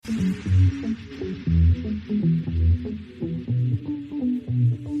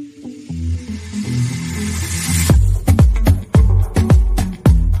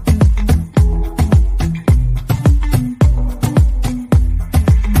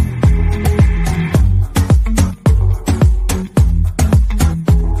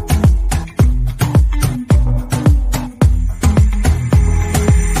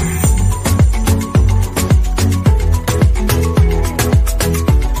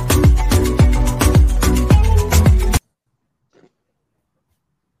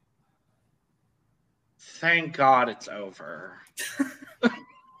Thank God it's over.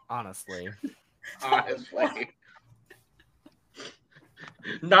 Honestly.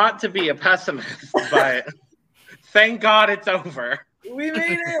 Not to be a pessimist, but thank God it's over. We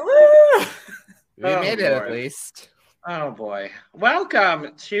made it! Woo! We made it at least. Oh boy.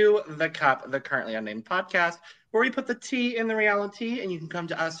 Welcome to The Cup, the currently unnamed podcast, where we put the tea in the reality and you can come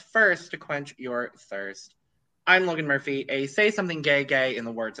to us first to quench your thirst. I'm Logan Murphy, a Say Something Gay in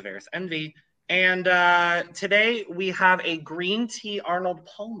the words of Eris Envy. And today we have a green tea Arnold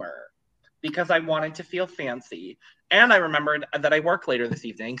Palmer because I wanted to feel fancy. And I remembered that I work later this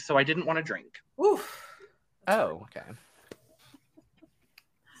evening, so I didn't want to drink. Oof. Oh, okay.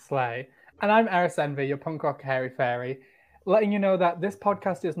 Slay. And I'm Eris Envy, your punk rock hairy fairy, letting you know that this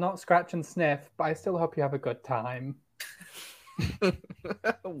podcast is not scratch and sniff, but I still hope you have a good time.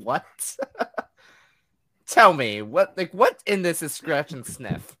 What? Tell me, what in this is scratch and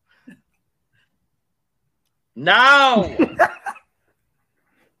sniff? No!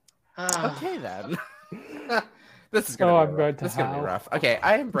 Okay then. This is gonna be rough. Okay,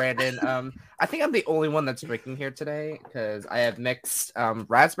 I am Brandon. I think I'm the only one that's drinking here today because I have mixed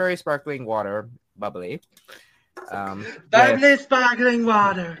raspberry sparkling water, bubbly. Bubbly sparkling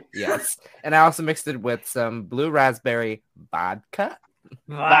water. Yes, and I also mixed it with some blue raspberry vodka.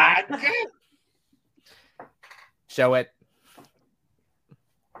 Vodka? Show it.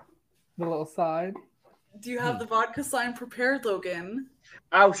 The little side. Do you have the vodka sign prepared, Logan?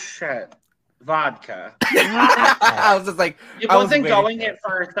 Oh shit. Vodka. I was just like, it wasn't going at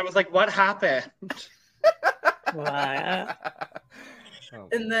first. I was like, what happened?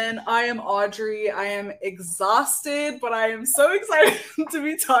 And then I am Audrey. I am exhausted, but I am so excited to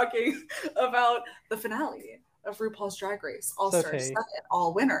be talking about the finale of RuPaul's Drag Race, All-Stars 7,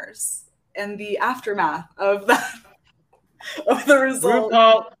 All Winners, and the aftermath of that, of the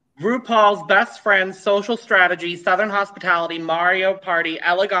result. RuPaul's Best Friends, Social Strategy, Southern Hospitality, Mario Party,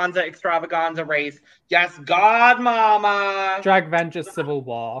 Eleganza, Extravaganza Race. Yes, God, Mama. Drag Vengeance Civil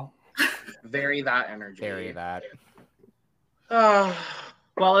War. Very that energy. Very that.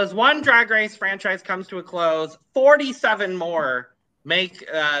 Well, as one Drag Race franchise comes to a close, 47 more make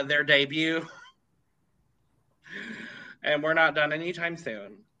their debut. And we're not done anytime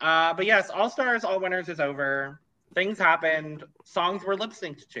soon. But yes, All Stars, All Winners is over. Things happened. Songs were lip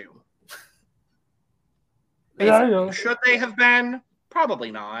synced to. Yeah. Should they have been?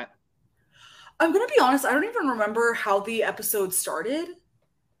 Probably not. I'm gonna be honest. I don't even remember how the episode started.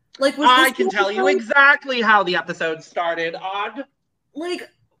 Like, I can tell you exactly how the episode started. Odd. Like,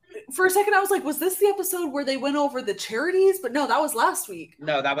 for a second, I was like, was this the episode where they went over the charities? But no, that was last week.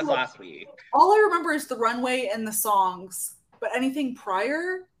 No, that was last week. All I remember is the runway and the songs. But anything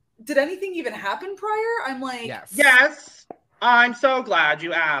prior? Did anything even happen prior? I'm like... Yes. I'm so glad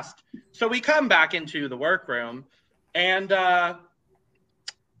you asked. So we come back into the workroom, and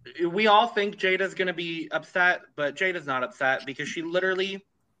we all think Jada's going to be upset, but Jada's not upset because she literally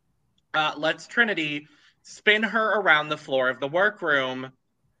lets Trinity spin her around the floor of the workroom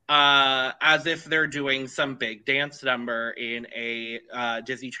as if they're doing some big dance number in a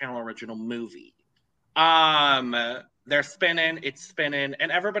Disney Channel original movie. They're spinning, it's spinning,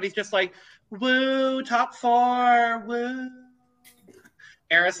 and everybody's just like, woo, top 4, woo.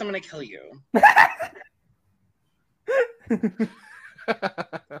 Eris, I'm going to kill you.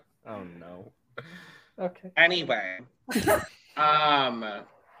 Oh, no. Okay. Anyway. But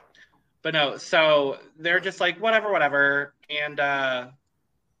no, so they're just like, whatever, and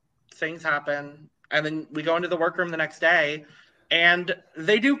things happen. And then we go into the workroom the next day, and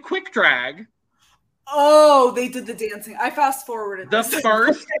they do quick drag. Oh, they did the dancing. I fast forwarded the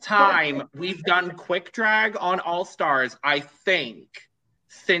first time we've done quick drag on All Stars, I think,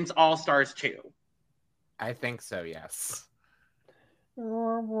 since All Stars 2. I think so, yes.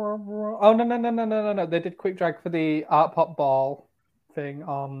 Oh, no. They did quick drag for the Art Pop Ball thing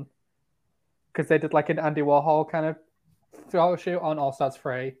on... Because they did like an Andy Warhol kind of photo shoot on All Stars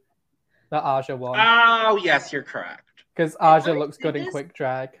 3. That Aja one. Oh, yes, you're correct. Because Aja looks good in quick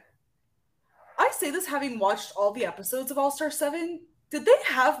drag. I say this having watched all the episodes of All-Star 7. Did they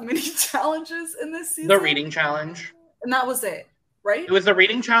have mini challenges in this season? The reading challenge. And that was it, right? It was the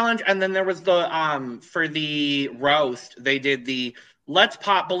reading challenge, and then there was the, for the roast, they did the let's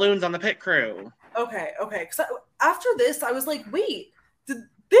pop balloons on the pit crew. Okay. Because after this, I was like, wait, they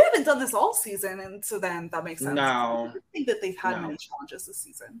haven't done this all season, and so then that makes sense. No. I think that they've had many challenges this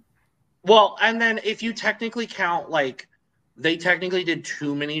season. Well, and then if you technically count, like, they technically did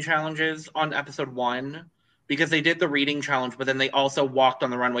 2 mini challenges on episode 1 because they did the reading challenge, but then they also walked on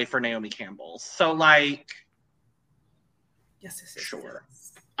the runway for Naomi Campbell. So, like, yes. Sure.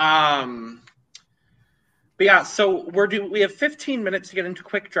 But yeah, so we have 15 minutes to get into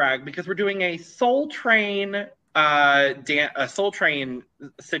quick drag because we're doing a Soul Train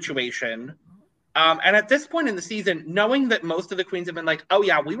situation. And at this point in the season, knowing that most of the queens have been like, oh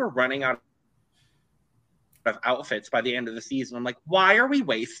yeah, we were running out of outfits by the end of the season. I'm like, why are we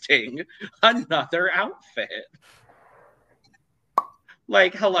wasting another outfit?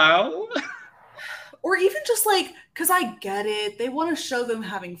 Like, hello? Or even just like, because I get it. They want to show them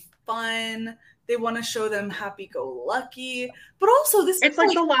having fun. They want to show them happy-go-lucky. But also, it's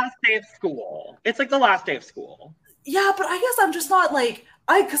like the last day of school. It's like the last day of school. Yeah, but I guess I'm just not like,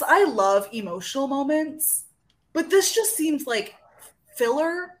 because I love emotional moments. But this just seems like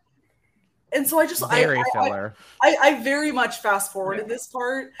filler. And so I just filler. I very much fast forwarded this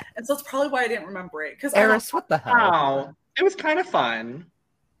part, and so that's probably why I didn't remember it. Because Eris, what the hell? Wow. It was kind of fun.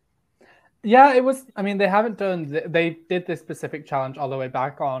 Yeah, it was. I mean, they did this specific challenge all the way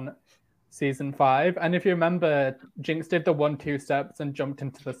back on season 5, and if you remember, Jinx did the 1-2 steps and jumped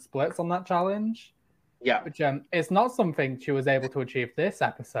into the splits on that challenge. Yeah, which it's not something she was able to achieve this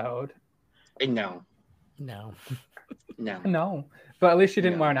episode. No. But at least she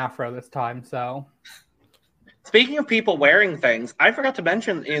didn't wear an afro this time, so. Speaking of people wearing things, I forgot to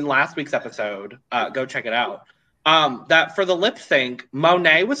mention in last week's episode, go check it out, that for the lip sync,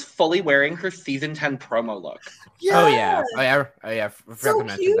 Monet was fully wearing her season 10 promo look. Yes! Oh yeah. I forgot to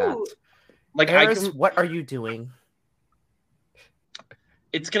mention that. Like, Eris, what are you doing?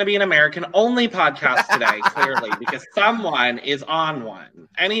 It's going to be an American-only podcast today, clearly, because someone is on one.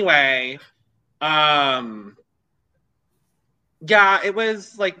 Anyway, yeah, it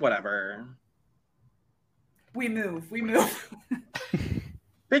was like, whatever. We move.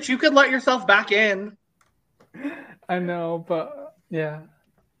 Bitch, you could let yourself back in. I know, but yeah.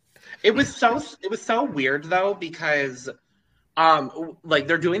 It was so weird though, because like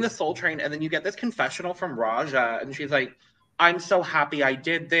they're doing the Soul Train and then you get this confessional from Raja and she's like, I'm so happy I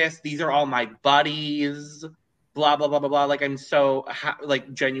did this. These are all my buddies. Blah blah blah blah blah. Like I'm so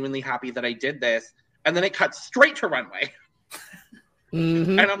genuinely happy that I did this. And then it cuts straight to runway.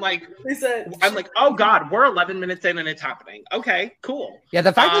 Mm-hmm. And I'm like, oh God, we're 11 minutes in and it's happening. Okay, cool. Yeah,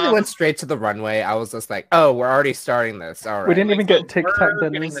 the fact that they went straight to the runway, I was just like, oh, we're already starting this. All right. We didn't even get tic-tac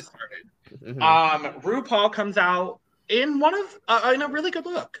dinners. Mm-hmm. RuPaul comes out in in a really good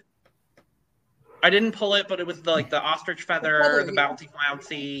look. I didn't pull it, but it was the ostrich feather, the bouncy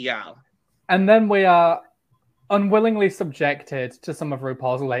flouncy, yeah. And then we are unwillingly subjected to some of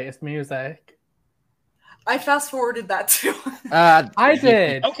RuPaul's latest music. I fast forwarded that too. I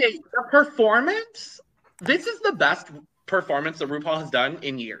did. Okay, the performance. This is the best performance that RuPaul has done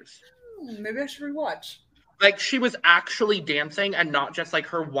in years. Maybe I should rewatch. Like she was actually dancing and not just like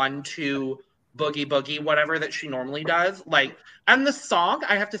her 1-2 boogie boogie whatever that she normally does. Like, and the song,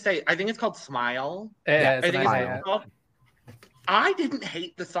 I have to say, I think it's called Smile. Yeah, I think it's called. I didn't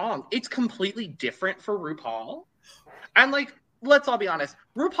hate the song. It's completely different for RuPaul, and like. Let's all be honest.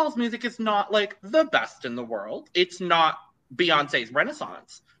 RuPaul's music is not like the best in the world. It's not Beyonce's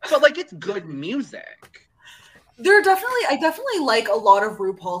Renaissance, but like it's good music. I definitely like a lot of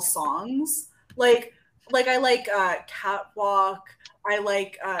RuPaul's songs. Like I like Catwalk. I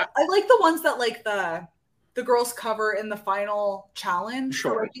like the ones that like the girls cover in the final challenge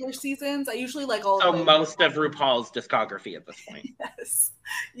for regular seasons. I usually like all of those. Most of RuPaul's discography at this point.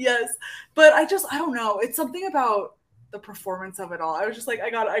 Yes. But I don't know. It's something about the performance of it all. I was just like, I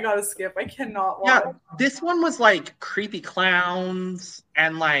gotta skip. I cannot watch. Yeah, this one was like creepy clowns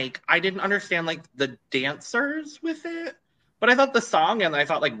and like I didn't understand like the dancers with it, but I thought the song and I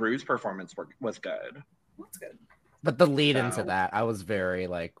thought like Rue's performance was good. That's good. But the lead into that, I was very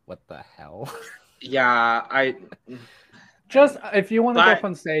like, what the hell? Yeah, just if you want to go up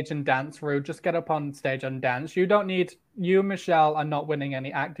on stage and dance, Rue, just get up on stage and dance. You don't need and Michelle are not winning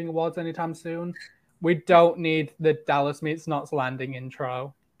any acting awards anytime soon. We don't need the Dallas Meets Knots landing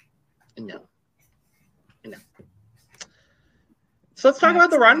intro. No. So let's talk about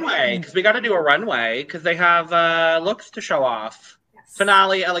the runway, because we got to do a runway, because they have looks to show off. Yes.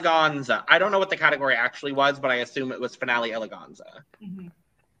 Finale Eleganza. I don't know what the category actually was, but I assume it was Finale Eleganza.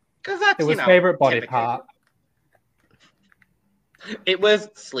 Because that's, it was favorite body typical. Part. It was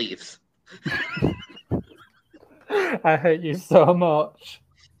sleeves. I hate you so much.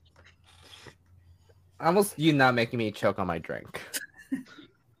 Almost you not making me choke on my drink.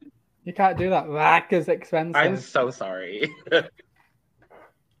 You can't do that. That is expensive. I'm so sorry.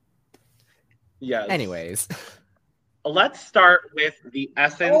 Yes. Anyways. Let's start with the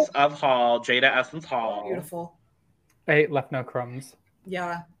Essence of Hall, Jada Essence Hall. Beautiful. 8 left no crumbs.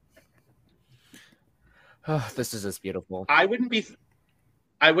 Yeah. Oh, this is just beautiful. I wouldn't be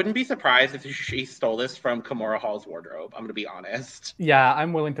I wouldn't be surprised if she stole this from Kimora Hall's wardrobe. I'm gonna be honest. Yeah,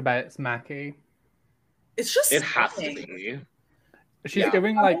 I'm willing to bet it's Mackie. It's just it has to be. She's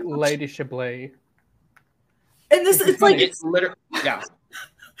giving like Lady Chablis. And this it's like it's literally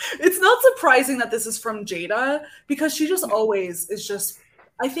It's not surprising that this is from Jada because she just always is just.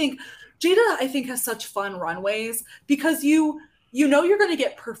 I think Jada has such fun runways because you know you're going to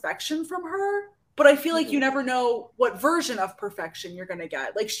get perfection from her, but I feel like you never know what version of perfection you're going to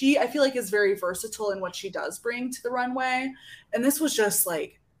get. Like I feel like is very versatile in what she does bring to the runway, and this was just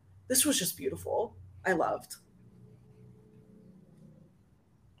beautiful. I loved.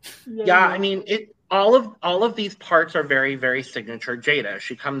 Yeah, I mean all of these parts are very, very signature Jada.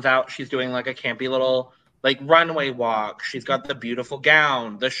 She comes out, she's doing like a campy little like runway walk. She's got the beautiful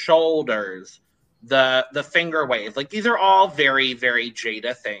gown, the shoulders, the finger wave. Like these are all very, very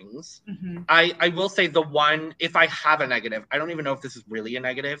Jada things. Mm-hmm. I will say the one, if I have a negative, I don't even know if this is really a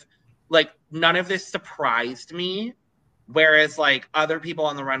negative. Like none of this surprised me. Whereas like other people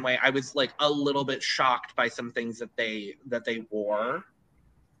on the runway, I was like a little bit shocked by some things that they wore.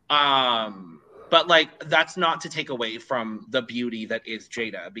 But like that's not to take away from the beauty that is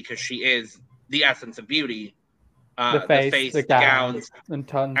Jada because she is the essence of beauty. The face, the gowns, and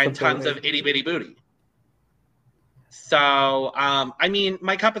tons of itty bitty booty. So I mean,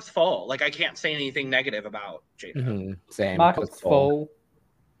 my cup is full. Like I can't say anything negative about Jada. Mm-hmm. Same. My cup's full.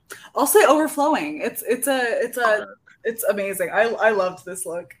 I'll say overflowing. It's amazing. I loved this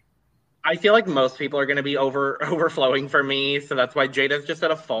look. I feel like most people are going to be overflowing for me, so that's why Jada's just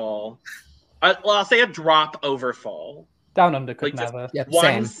at a full. I'll say a drop over full. Down under could like never. Yep,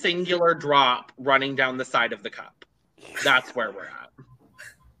 one singular drop running down the side of the cup. That's where we're at.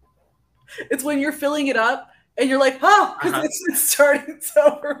 It's when you're filling it up and you're like, because it's starting to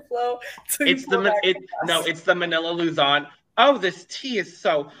overflow. It's the Manila Luzon. Oh, this tea is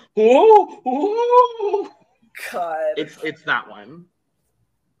so. Ooh. God. It's that one.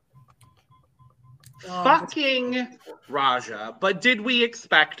 Oh. Fucking Raja. But did we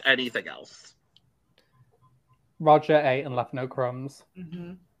expect anything else? Roger ate and left no crumbs.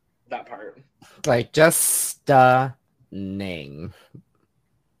 Mm-hmm. That part. Like, just stunning.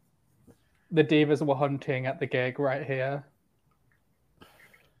 The divas were hunting at the gig right here.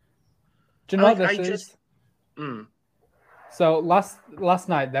 Do you know what this is? So last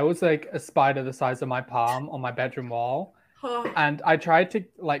night there was like a spider the size of my palm on my bedroom wall. And I tried to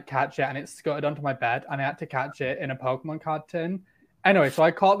like catch it and it scuttered onto my bed and I had to catch it in a Pokemon card tin. Anyway, so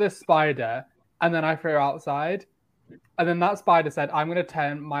I caught this spider and then I threw it outside. And then that spider said, I'm going to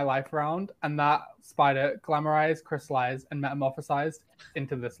turn my life around. And that spider glamorized, crystallized, and metamorphosized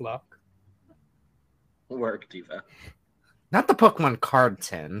into this look. Work, diva. Not the Pokemon card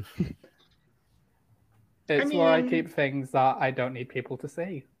tin. It's where I keep things that I don't need people to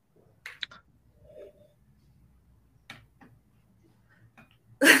see.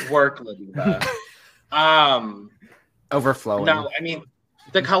 Work, Diva. Overflowing. No, I mean,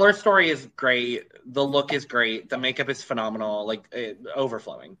 the color story is great. The look is great. The makeup is phenomenal. Like,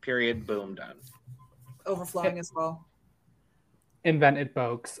 overflowing. Period. Boom. Done. Overflowing as well. Invented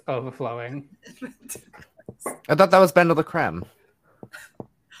Bogues. Overflowing. I thought that was Bendel the Creme.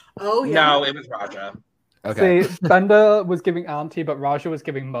 Oh, yeah. No, it was Raja. Okay. See, Bender was giving auntie, but Raja was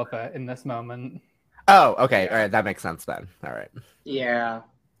giving mother in this moment. Oh, okay. All right. That makes sense then. All right. Yeah.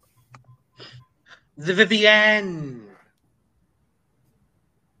 The Vivienne.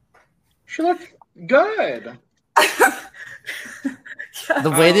 She looks good. The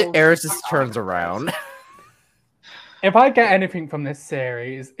way that Eris just turns around. If I get anything from this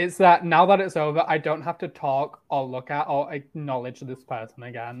series, it's that now that it's over, I don't have to talk or look at or acknowledge this person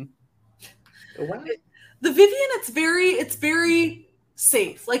again. What? The Vivienne, it's very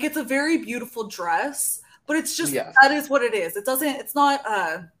safe. Like it's a very beautiful dress, but it's just that is what it is. It's not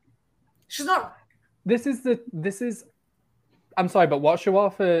she's not. This is I'm sorry, but what she wore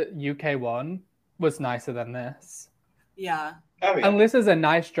for UK1 was nicer than this. Yeah. Oh, yeah. And this is a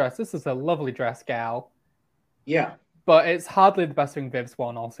nice dress. This is a lovely dress, gal. Yeah. But it's hardly the best thing Viv's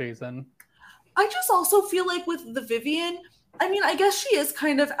worn all season. I just also feel like with the Vivienne, I mean, I guess she is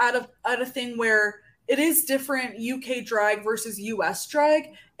kind of at a thing where it is different UK drag versus US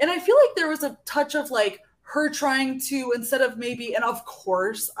drag. And I feel like there was a touch of like her trying to, instead of maybe, and of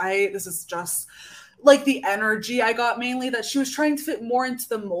course, this is just like the energy I got mainly, that she was trying to fit more into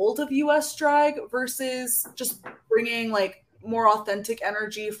the mold of US drag versus just bringing like more authentic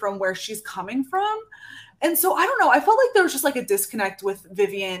energy from where she's coming from. And so I don't know, I felt like there was just like a disconnect with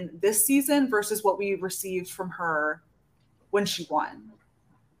Vivienne this season versus what we received from her when she won.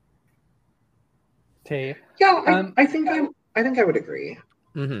 T. Yeah, I think I would agree.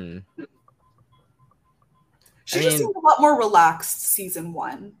 Mm-hmm. She just seemed a lot more relaxed season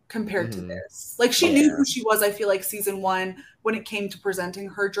 1 compared to this. Like, she knew who she was, I feel like, season 1 when it came to presenting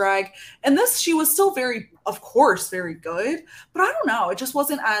her drag. And this, she was still of course, very good. But I don't know. It just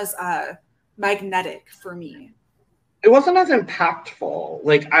wasn't as magnetic for me. It wasn't as impactful.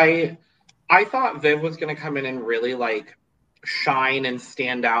 Like, I thought Viv was going to come in and really, like, shine and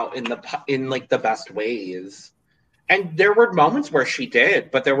stand out in like the best ways. And there were moments where she did,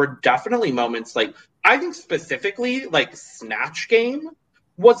 but there were definitely moments, like, I think specifically, like, Snatch Game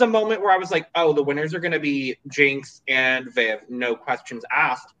was a moment where I was like, oh, the winners are going to be Jinx and Viv, no questions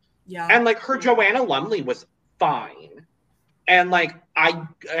asked. Yeah. And, like, her Joanna Lumley was fine. And, like,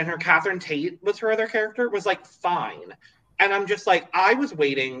 her Catherine Tate was her other character, was, like, fine. And I'm just like, I was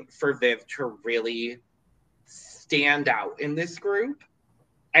waiting for Viv to really stand out in this group.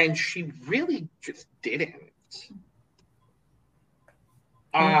 And she really just didn't.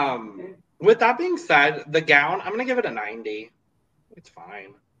 With that being said, the gown, I'm gonna give it a 90. It's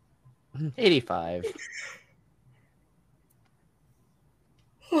fine. 85.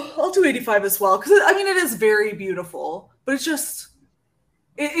 I'll do 85 as well, because I mean, it is very beautiful, but it's just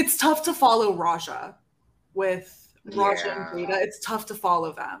it's tough to follow Raja with Raja and Rita. It's tough to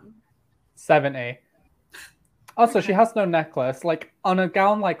follow them. 70. Also, she has no necklace. Like, on a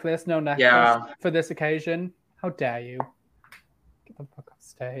gown like this, no necklace for this occasion. How dare you? Get the fuck off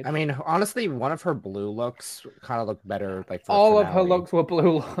stage. I mean, honestly, one of her blue looks kind of looked better. Like, for all of her looks were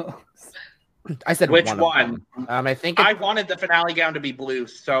blue looks. I said which one? I think I wanted the finale gown to be blue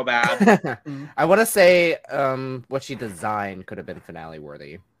so bad. I want to say what she designed could have been finale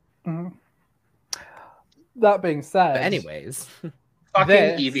worthy. Mm-hmm. That being said, but anyways,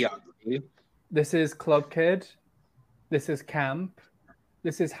 fucking Evie. This is Club Kid. This is camp.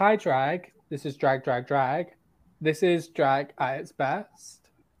 This is high drag. This is drag. This is drag at its best.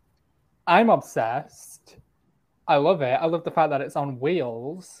 I'm obsessed. I love it. I love the fact that it's on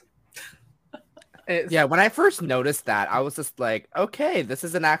wheels. Yeah, when I first noticed that, I was just like, okay, this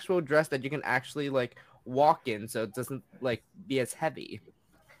is an actual dress that you can actually like walk in, so it doesn't like be as heavy.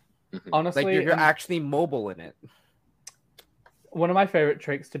 Honestly, like you're actually mobile in it. One of my favorite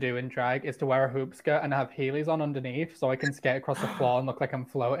tricks to do in drag is to wear a hoop skirt and have Heelys on underneath so I can skate across the floor and look like I'm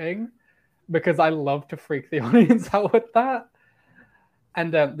floating, because I love to freak the audience out with that.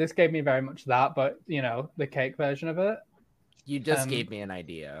 And this gave me very much that, but you know, the cake version of it. You just gave me an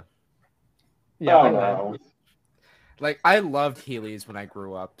idea. Yeah, no. Like, I loved Heelys when I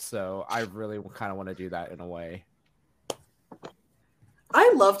grew up, so I really kind of want to do that in a way.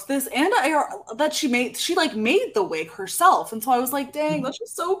 I loved this, and that she made the wig herself, and so I was like, "Dang, that's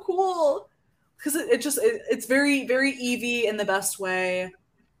just so cool!" Because it's very, very Evie in the best way.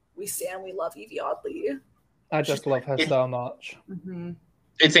 We love Evie Oddly. I just love her so much. Mm-hmm.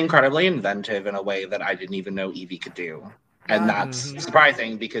 It's incredibly inventive in a way that I didn't even know Evie could do, and that's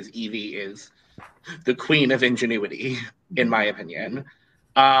surprising because Evie is the queen of ingenuity, in my opinion.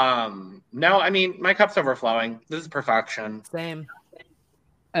 No, I mean, my cup's overflowing. This is perfection. Same.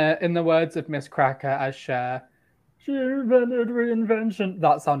 In the words of Miss Cracker as Cher, she invented reinvention.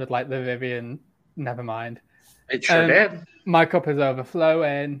 That sounded like the Vivian. Never mind. It sure did. My cup is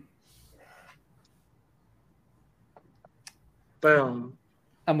overflowing. Boom.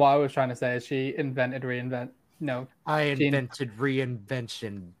 And what I was trying to say is she invented No. I invented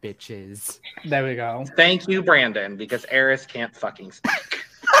reinvention, bitches. There we go. Thank you, Brandon, because Eris can't fucking speak.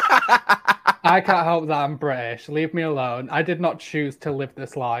 I can't help that I'm British. Leave me alone. I did not choose to live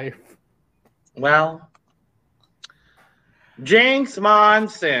this life. Well, Jinx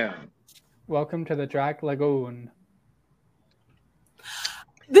Monsoon. Welcome to the Drag Lagoon.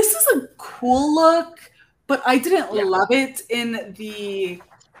 This is a cool look, but I didn't love it in the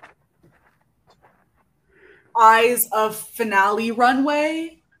eyes of finale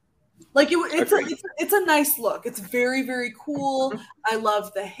runway. Like it's a nice look. It's very, very cool. I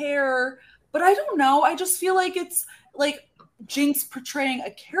love the hair, but I don't know. I just feel like it's like Jinx portraying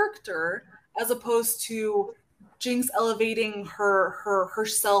a character as opposed to Jinx elevating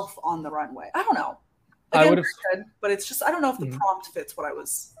herself on the runway. I don't know. Again, I would have, but it's just I don't know if the prompt fits what I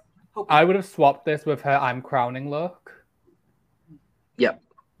was hoping. I would have swapped this with her I'm crowning look. Yep.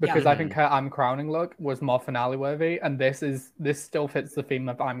 Because I think her I'm crowning look was more finale worthy, and this still fits the theme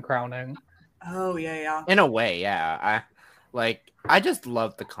of I'm crowning. Oh yeah. In a way, yeah. I just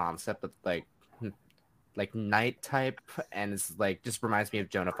love the concept of like night type, and it's like just reminds me of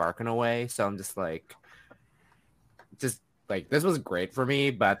Joan of Arc in a way. So I'm just like this was great for me,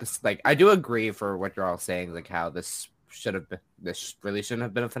 but this I do agree for what you're all saying, like how this really shouldn't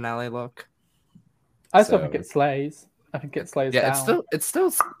have been a finale look. I still think it slays. I think it slays down. It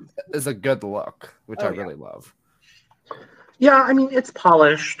still is a good look, which I really love. Yeah, I mean, it's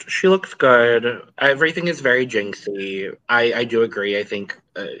polished. She looks good. Everything is very jinxy. I do agree. I think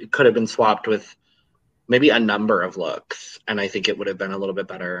it could have been swapped with maybe a number of looks, and I think it would have been a little bit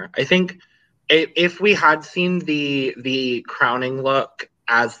better. I think if we had seen the crowning look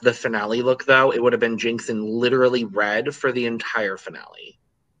as the finale look, though, it would have been Jinx in literally red for the entire finale.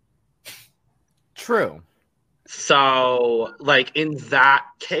 True. So, like, in that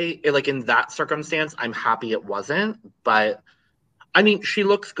case, like, in that circumstance, I'm happy it wasn't. But, I mean, she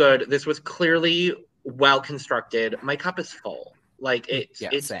looks good. This was clearly well-constructed. My cup is full. Like, it's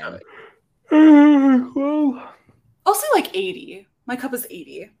same. Well, I'll say, like, 80. My cup is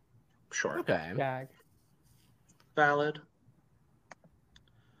 80. Sure. Okay. Gag. Valid.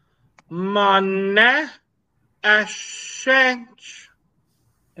 Money. Exchange.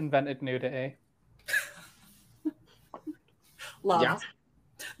 Invented nudity. Loved. Yeah.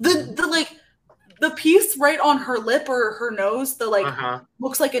 The piece right on her lip or her nose,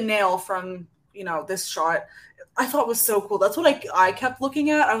 looks like a nail from, this shot. I thought was so cool. That's what I kept looking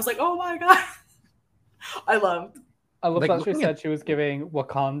at. I was like, oh my God. I love that she said she was giving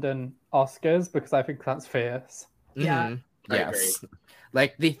Wakandan Oscars because I think that's fierce. Yeah. Yes.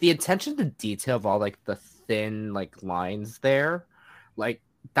 Like the attention to detail of all like the thin like lines there, like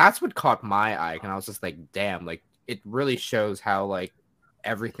that's what caught my eye, and I was just like, damn, like it really shows how like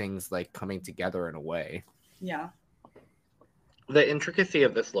everything's like coming together in a way. Yeah. The intricacy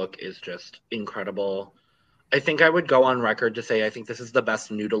of this look is just incredible. I think I would go on record to say I think this is the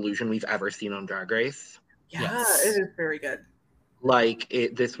best nude illusion we've ever seen on Drag Race. Yeah, it is very good. Like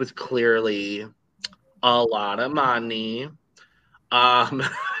this was clearly a lot of money.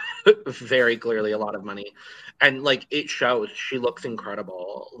 Very clearly a lot of money. And like it shows. She looks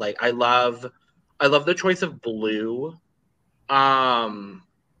incredible. Like I love the choice of blue for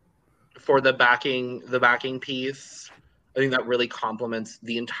the backing piece. I think that really complements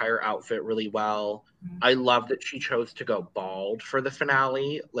the entire outfit really well. Mm-hmm. I love that she chose to go bald for the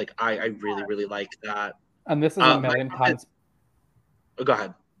finale. Like I really, really like that. And this is a million times. Go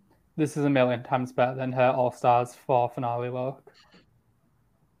ahead. This is a million times better than her All-Stars 4 finale look.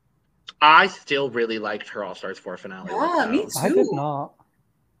 I still really liked her All-Stars 4 finale. Yeah, me too. I did not.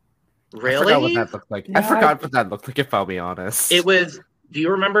 Really? I forgot what that looked like. Yeah, I forgot what that looked like, if I'll be honest. It was... Do you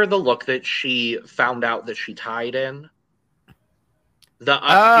remember the look that she found out that she tied in? The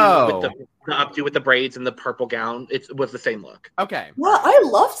updo with the braids and the purple gown. It was the same look. Okay. Well, I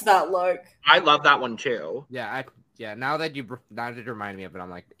loved that look. I love that one too. Yeah, now that you remind me of it,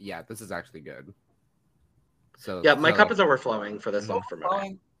 I'm like, yeah, this is actually good. So yeah, my cup is overflowing for this look for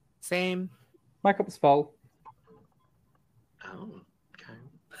me. Same. My cup is full. Oh, okay.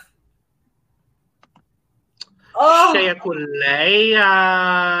 Oh, Shea Coulee,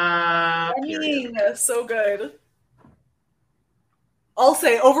 so good. I'll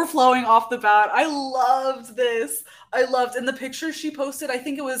say overflowing off the bat. I loved this. In the pictures she posted, I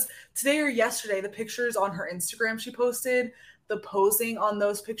think it was today or yesterday, the pictures on her Instagram she posted, the posing on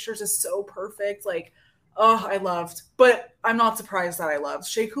those pictures is so perfect. Like, oh, I loved. But I'm not surprised that I loved.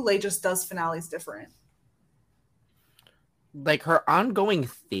 Shea Coulee just does finales different. Like her ongoing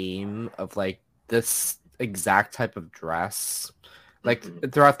theme of like this exact type of dress,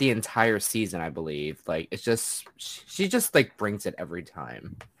 like throughout the entire season, I believe. Like it's just she just like brings it every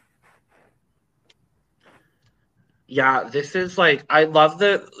time. Yeah, this is like I love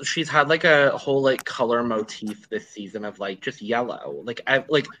that she's had like a whole like color motif this season of like just yellow,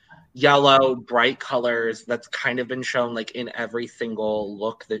 like yellow bright colors that's kind of been shown like in every single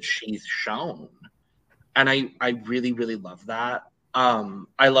look that she's shown, and I really, really love that.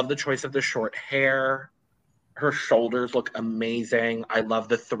 I love the choice of the short hair. Her shoulders look amazing. I love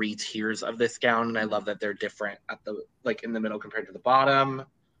the 3 tiers of this gown, and I love that they're different at the like in the middle compared to the bottom.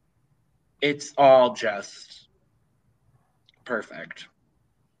 It's all just perfect.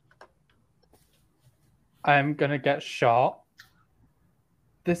 I'm gonna get shot.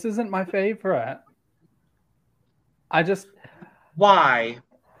 This isn't my favorite. Why?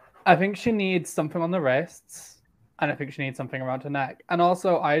 I think she needs something on the wrists, and I think she needs something around her neck. And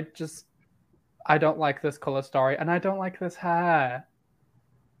also, I don't like this color story, and I don't like this hair.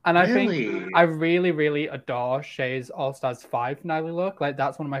 And I think I really, really adore Shea's All-Stars 5 finale look. Like,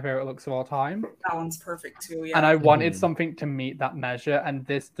 that's one of my favorite looks of all time. That one's perfect too, yeah. And I wanted something to meet that measure, and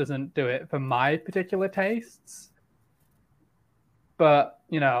this doesn't do it for my particular tastes. But,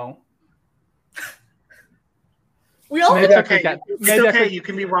 you know. We all It's okay. You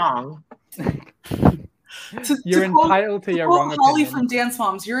can be wrong. You're entitled to your wrong opinion. Holly from Dance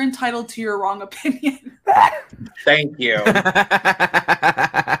Moms, you're entitled to your wrong opinion. Thank you.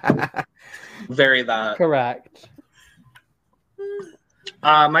 Very that. Correct.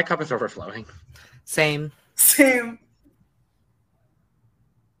 My cup is overflowing. Same.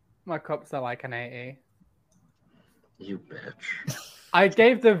 My cups are like an 80. You bitch. I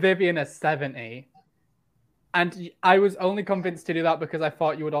gave the Vivian a 70. And I was only convinced to do that because I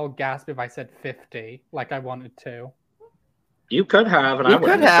thought you would all gasp if I said 50, like I wanted to. You could have, and we I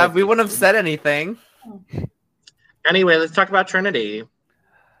could have. We wouldn't have said anything. Anyway, let's talk about Trinity.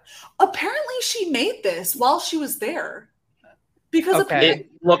 Apparently, she made this while she was there. Because it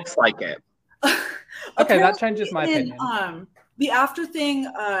looks like it. Okay, that changes my opinion. The after thing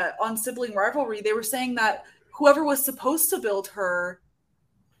on Sibling Rivalry, they were saying that whoever was supposed to build her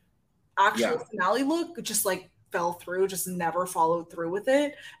actual finale look just like fell through, just never followed through with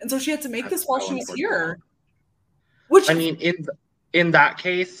it, and so she had to make this while she was here. Which I mean, in that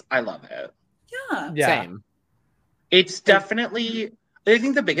case, I love it. Yeah. Same. It's definitely. I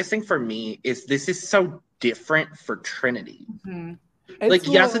think the biggest thing for me is this is so different for Trinity. Mm-hmm. Like,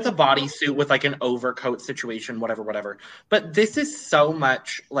 yes, it's a bodysuit with like an overcoat situation, whatever. But this is so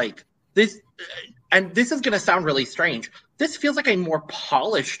much like this, and this is going to sound really strange. This feels like a more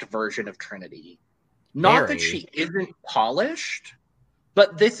polished version of Trinity. Not that she isn't polished,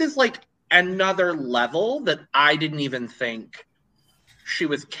 but this is like another level that I didn't even think she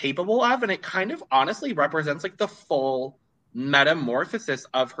was capable of. And it kind of honestly represents like the full metamorphosis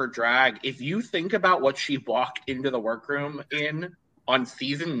of her drag. If you think about what she walked into the workroom in on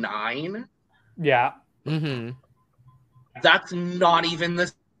season 9, that's not even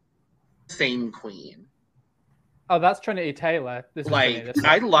the same queen. Oh, that's Trinity Taylor.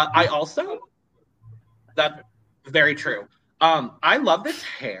 I also that's very true. I love this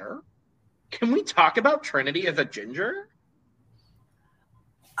hair. Can we talk about Trinity as a ginger?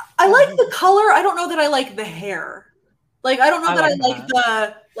 I like the color. I don't know that I like the hair. Like, I don't know that I like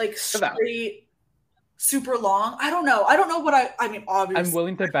the like straight, super long. I don't know. I don't know what I mean, obviously. I'm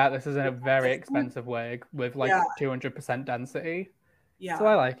willing to bet this is a very expensive wig with like 200% density. Yeah. So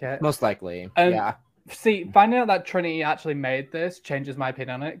I like it. Most likely. See, finding out that Trinity actually made this changes my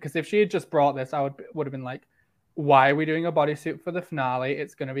opinion on it. Because if she had just brought this, I would have been like, why are we doing a bodysuit for the finale?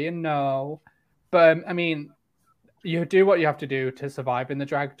 It's going to be a no. But, I mean, you do what you have to do to survive in the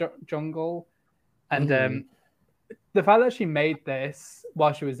drag jungle. And the fact that she made this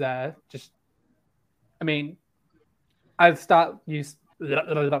while she was there, just, I mean, I'm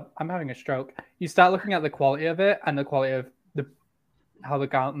having a stroke. You start looking at the quality of it and the quality of how the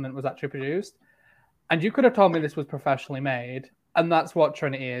garment was actually produced. And you could have told me this was professionally made. And that's what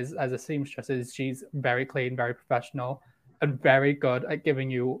Trinity is as a seamstress, is she's very clean, very professional, and very good at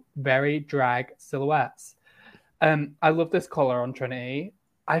giving you very drag silhouettes. I love this color on Trinity.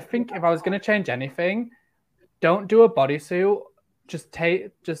 I think if I was going to change anything, don't do a bodysuit. Just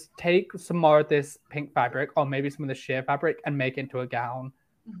take some more of this pink fabric or maybe some of the sheer fabric and make it into a gown.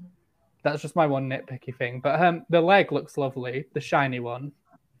 Mm-hmm. That's just my one nitpicky thing. But the leg looks lovely, the shiny one.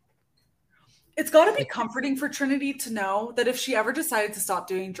 It's got to be comforting for Trinity to know that if she ever decided to stop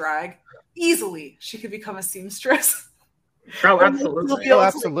doing drag, easily she could become a seamstress. Oh, absolutely.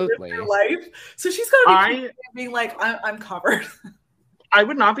 Absolutely. Life. So she's got to be being like, I'm covered. I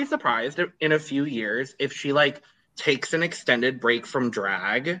would not be surprised in a few years if she like takes an extended break from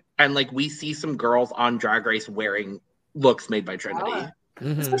drag and like we see some girls on Drag Race wearing looks made by Trinity.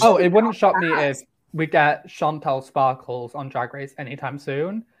 Mm-hmm. Oh, it wouldn't shock me if we get Chantel Sparkles on Drag Race anytime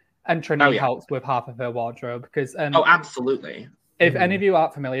soon. And Trinity helps with half of her wardrobe because absolutely. If any of you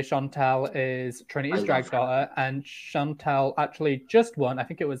aren't familiar, Chantel is Trinity's drag daughter, and Chantel actually just won, I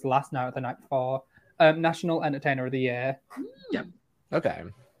think it was last night or the night before, National Entertainer of the Year. Yep. Okay.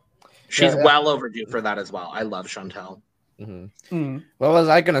 She's well overdue for that as well. I love Chantel. Mm-hmm. Mm. What was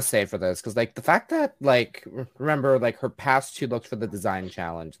I gonna say for this? Because like the fact that like remember like her past 2 looks for the design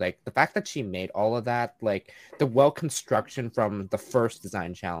challenge, like the fact that she made all of that, like the construction from the first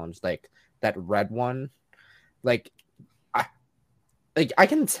design challenge, like that red one, like I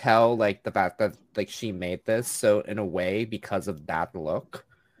can tell like the fact that like she made this so in a way because of that look.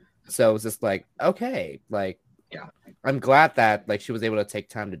 So it's just like okay, like I'm glad that like she was able to take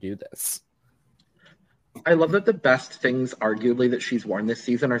time to do this. I love that the best things, arguably, that she's worn this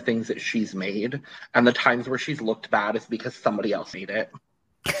season are things that she's made, and the times where she's looked bad is because somebody else made it.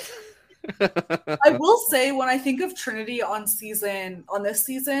 I will say, when I think of Trinity on this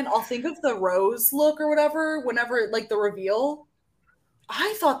season, I'll think of the rose look or whatever, whenever, like, the reveal.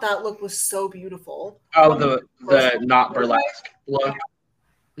 I thought that look was so beautiful. Oh, the not burlesque look.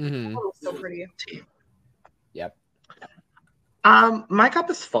 Mm-hmm. Oh, it was so pretty. My cup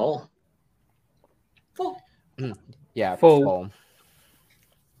is full. Full. Yeah, full.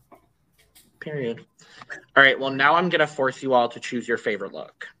 Period. All right, well, now I'm going to force you all to choose your favorite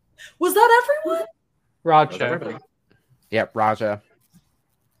look. Was that everyone? Raja. Yep, Raja.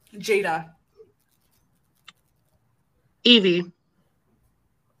 Jada. Evie.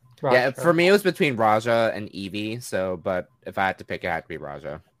 Raja. Yeah, for me, it was between Raja and Evie. So, but if I had to pick, it had to be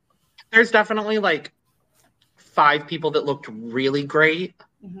Raja. There's definitely like 5 people that looked really great.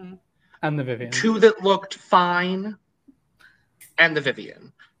 Mm-hmm. And the Vivienne. 2 that looked fine. And the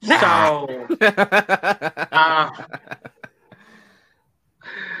Vivienne.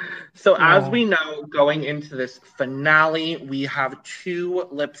 So, as we know, going into this finale, we have 2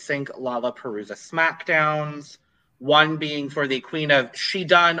 lip sync Lollapalooza SmackDowns. One being for the queen of She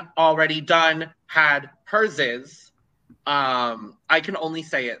Done, Already Done, Had Hers Is. I can only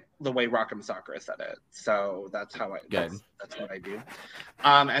say it the way Rock'em Sakura said it, so that's how that's what I do.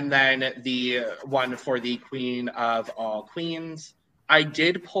 And then the one for the queen of all queens. I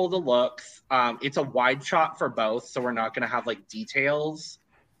did pull the looks. It's a wide shot for both, so we're not going to have like details,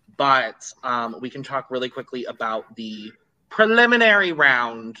 but we can talk really quickly about the preliminary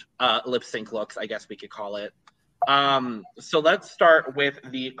round lip sync looks, I guess we could call it. So let's start with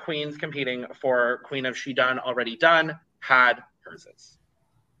the queens competing for Queen of She Done, Already Done, Had Hers Is.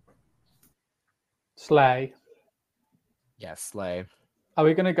 Slay. Yes, Slay. Are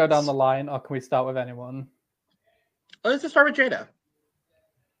we going to go down the line, or can we start with anyone? Let's just start with Jada.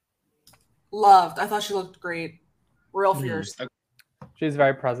 Loved. I thought she looked great. Real fierce. She's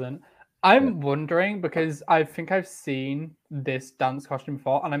very present. I'm wondering, because I think I've seen this dance costume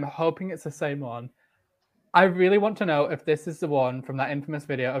before, and I'm hoping it's the same one. I really want to know if this is the one from that infamous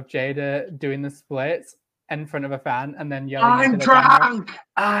video of Jada doing the splits in front of a fan and then yelling, I'm drunk!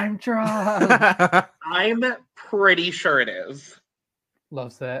 I'm drunk! I'm pretty sure it is.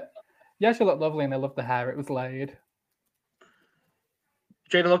 Loves it. Yeah, she looked lovely, and I love the hair. It was laid.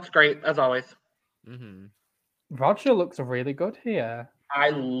 Jada looks great, as always. Mm-hmm. Raja looks really good here.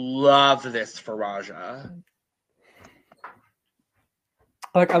 I love this for Raja.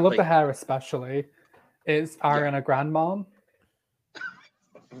 Like, I love the hair especially. It's Ariana Grande.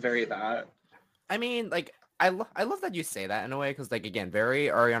 Very that. I mean, like, I love that you say that in a way, because, like, again, very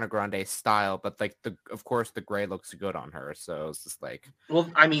Ariana Grande style, but, like, of course the gray looks good on her, so it's just like... Well,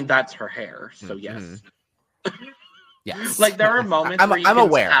 I mean, that's her hair, so yes. Yes. Like, there are moments where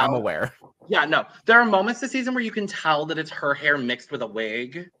I'm aware. Yeah, no. There are moments this season where you can tell that it's her hair mixed with a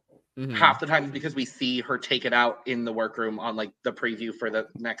wig. Mm-hmm. Half the time because we see her take it out in the workroom on, like, the preview for the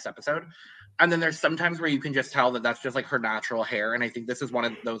next episode. And then there's sometimes where you can just tell that that's just like her natural hair. And I think this is one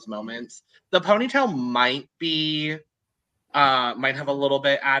of those moments. The ponytail might have a little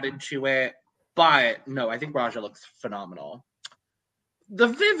bit added to it, but no, I think Raja looks phenomenal. The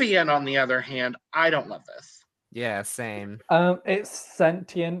Vivienne, on the other hand, I don't love this. Yeah, same. It's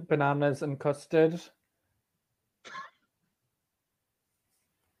sentient bananas and custard.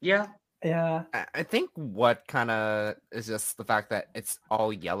 Yeah. Yeah. I think what kind of is just the fact that it's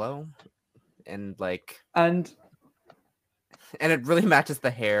all yellow. And it really matches the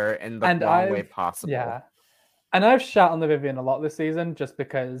hair in the wrong way possible. Yeah. And I've shat on the Vivienne a lot this season just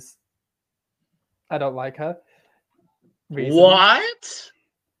because I don't like her. Reasons. What?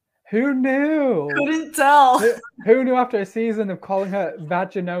 Who knew? Couldn't tell. Who knew after a season of calling her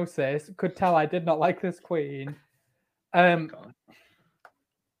vaginosis could tell I did not like this queen? What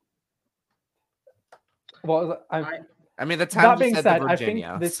was it? I mean, the time that being said said,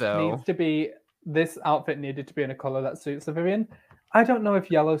 Virginia, I think this outfit needed to be in a color that suits the Vivienne. I don't know if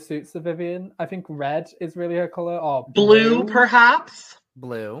yellow suits the Vivienne. I think red is really her color, or blue perhaps.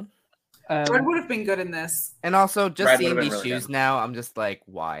 Blue. Red would have been good in this. And also, just seeing these really shoes now, I'm just like,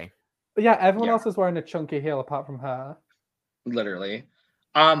 why? But yeah, everyone else is wearing a chunky heel apart from her. Literally.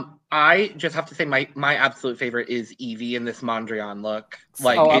 I just have to say my absolute favorite is Evie in this Mondrian look.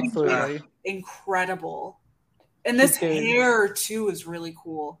 Like, absolutely incredible. And this hair too is really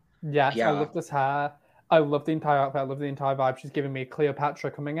cool. Yes, I love this hair. I love the entire outfit. I love the entire vibe. She's giving me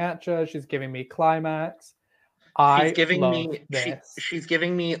Cleopatra coming at you. She's giving me climax. She's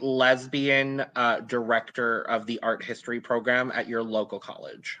giving me lesbian director of the art history program at your local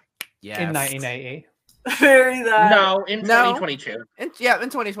college. Yes. In 1980. Very that. No, in 2022. In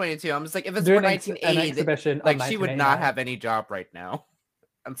 2022. I'm just like, if it's for 1980, like she would not have any job right now.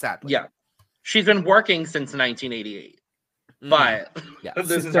 I'm sad. Yeah. She's been working since 1988. But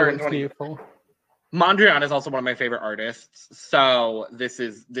this is her in 2020. Mondrian is also one of my favorite artists, so this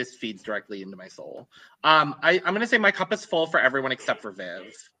feeds directly into my soul. I'm gonna say my cup is full for everyone except for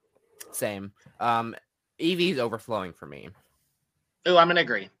Viv. Same. Evie's overflowing for me. Oh, I'm gonna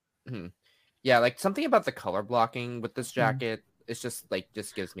agree. Mm-hmm. Yeah, like something about the color blocking with this jacket. It's just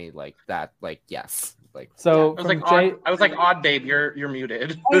gives me like that. Like yes, like so. Yeah. I was like, odd babe, you're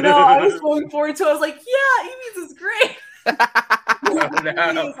muted. I know. I was looking forward to. I was like, yeah, Evie's is great.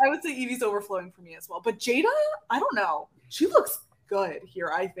 No. I would say Evie's overflowing for me as well. But Jada, I don't know. She looks good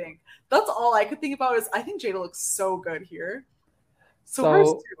here, I think. That's all I could think about is I think Jada looks so good here. So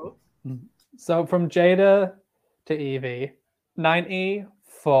hers too. So from Jada to Evie, 90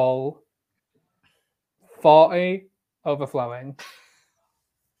 full, 40 overflowing.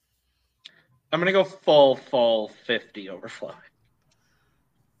 I'm gonna go full 50 overflowing.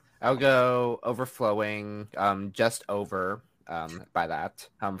 I'll go overflowing, just over, by that.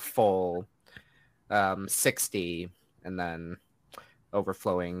 Full, 60, and then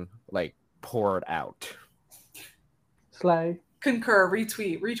overflowing, like poured out. Slay. Concur.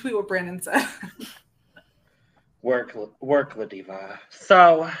 Retweet what Brandon said. Work, La Diva.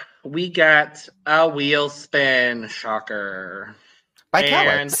 So we get a wheel spin, shocker. By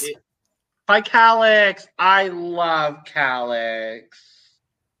Calix. By Calix. I love Calix.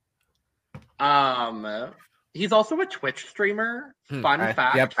 He's also a Twitch streamer. Fun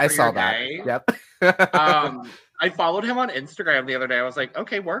fact. Yep, I saw that. Day. Yep. I followed him on Instagram the other day. I was like,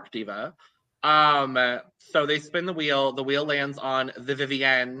 okay, work, Diva. So they spin the wheel lands on the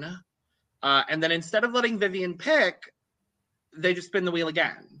Vivienne. And then instead of letting Vivienne pick, they just spin the wheel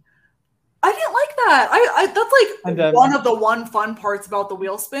again. I didn't like that. I that's like one of the fun parts about the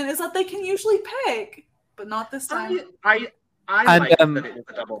wheel spin is that they can usually pick, but not this time. I like that it was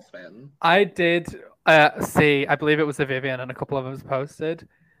a double spin. I did see, I believe it was the Vivienne and a couple of us posted.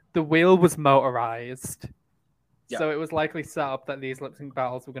 The wheel was motorized. Yep. So it was likely set up that these lip sync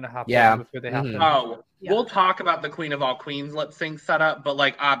battles were going to happen before they happened. Oh, we'll talk about the Queen of All Queens lip sync setup, but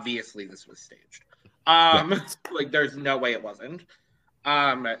like obviously this was staged. Like there's no way it wasn't.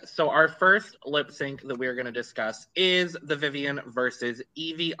 So our first lip sync that we're going to discuss is the Vivienne versus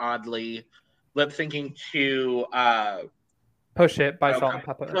Evie Oddly lip syncing to Push It by Salt and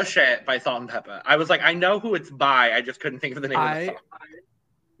Pepper. Push It by Salt and Pepper. I was like, I know who it's by, I just couldn't think of the name of the song.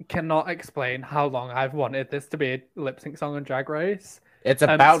 Cannot explain how long I've wanted this to be a lip sync song on Drag Race. It's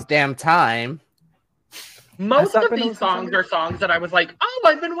about damn time. Most of these songs are songs that I was like, oh,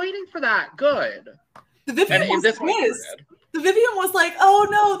 I've been waiting for that. Good. The Vivienne was pissed. The Vivienne was like, oh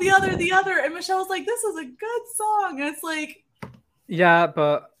no, the other. And Michelle was like, this is a good song. And it's like... Yeah,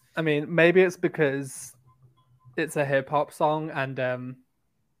 but I mean, maybe it's because it's a hip hop song and the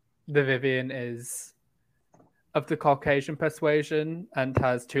Vivienne is of the Caucasian persuasion and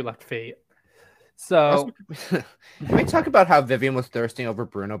has 2 left feet. So can we talk about how Vivienne was thirsting over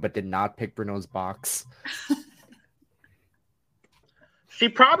Bruno but did not pick Bruno's box? She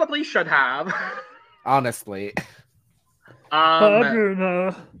probably should have. Honestly.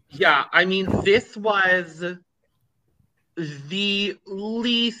 Bruno. Yeah, I mean, this was the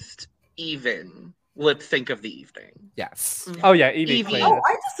least even lip sync of the evening. Yes. Oh yeah, Evie. Oh,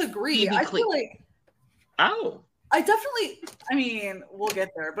 I disagree. I feel like I mean, we'll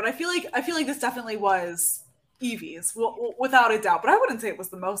get there, but I feel like this definitely was Evie's, without a doubt. But I wouldn't say it was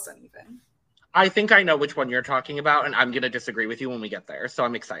the most uneven. I think I know which one you're talking about, and I'm gonna disagree with you when we get there. So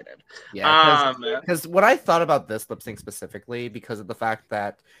I'm excited. Yeah, because what I thought about this lip sync specifically, because of the fact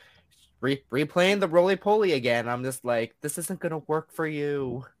that replaying the roly poly again, I'm just like, this isn't gonna work for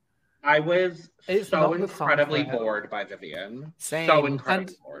you. I was so incredibly bored by Vivienne. Same. So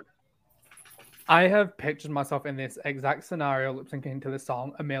incredibly bored. I have pictured myself in this exact scenario lip syncing to the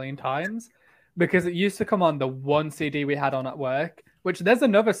song a million times because it used to come on the one CD we had on at work, which there's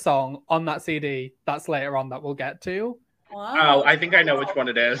another song on that CD that's later on that we'll get to. Wow. Oh, I think I know which one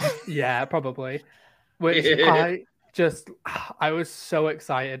it is. Yeah, probably. Which I was so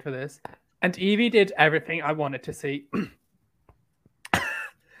excited for this. And Evie did everything I wanted to see.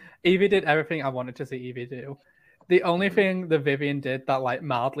 Evie did everything I wanted to see Evie do. The only thing the Vivienne did that like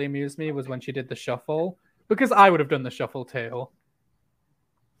mildly amused me was when she did the shuffle, because I would have done the shuffle too.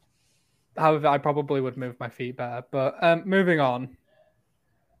 However, I probably would move my feet better. But moving on.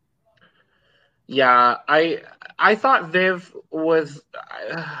 Yeah, I thought Viv was...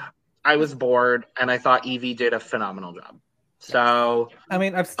 I was bored, and I thought Evie did a phenomenal job. So... I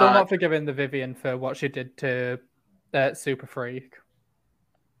mean, I've still not forgiven the Vivienne for what she did to Super Freak.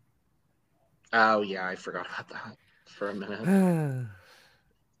 Oh, yeah, I forgot about that for a minute.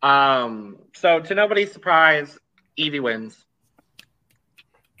 So, to nobody's surprise, Evie wins.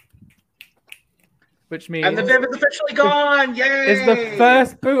 Which means... And the Viv is officially gone! Yay! It's the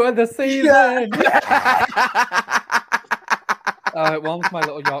first boot of the season! Yeah. Oh, it warms my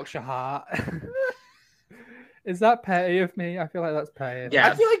little Yorkshire heart. Is that petty of me? I feel like that's petty. Yeah.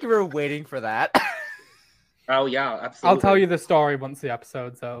 I feel like you were waiting for that. Oh yeah, absolutely. I'll tell you the story once the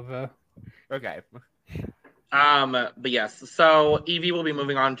episode's over. Okay. But yes, so Evie will be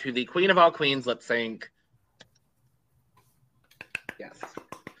moving on to the Queen of All Queens lip sync. Yes.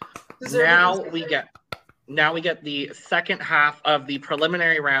 Now we get the second half of the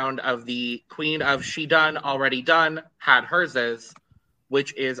preliminary round of the Queen of She Done Already Done Had Herses,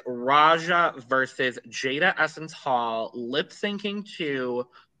 which is Raja versus Jada Essence Hall lip syncing to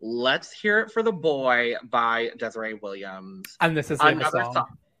Let's Hear It for the Boy by Desiree Williams. And this is another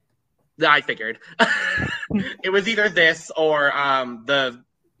song. I figured. It was either this or another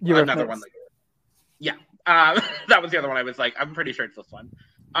one. Yeah. That was the other one. I was like, I'm pretty sure it's this one.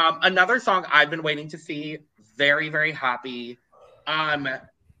 Another song I've been waiting to see. Very, very happy.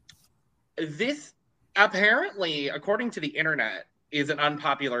 This apparently, according to the internet, is an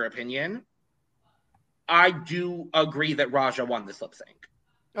unpopular opinion. I do agree that Raja won this lip sync.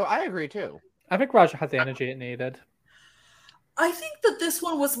 Oh, I agree too. I think Raja had the energy it needed. I think that this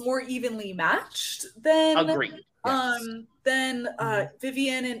one was more evenly matched than Agreed. Yes.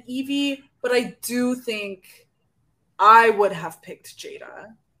 Vivienne and Evie, but I do think I would have picked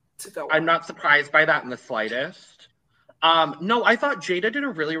Jada to go. I'm not surprised by that in the slightest. No, I thought Jada did a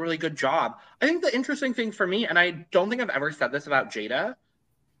really, really good job. I think the interesting thing for me, and I don't think I've ever said this about Jada,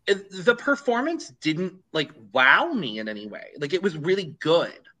 is the performance didn't wow me in any way. It was really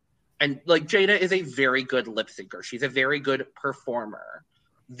good. And Jada is a very good lip syncer. She's a very good performer.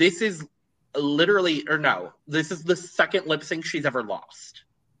 This is this is the second lip sync she's ever lost.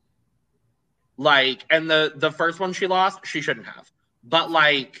 And the first one she lost, she shouldn't have. But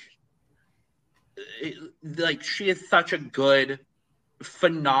she is such a good,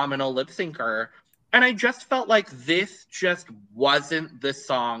 phenomenal lip syncer. And I just felt like this just wasn't the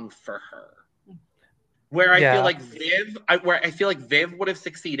song for her. Where I feel like Viv would have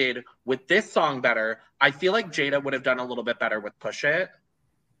succeeded with this song better. I feel like Jada would have done a little bit better with Push It.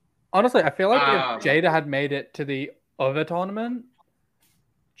 Honestly, I feel like if Jada had made it to the other tournament,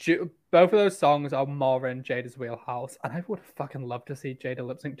 both of those songs are more in Jada's wheelhouse, and I would fucking love to see Jada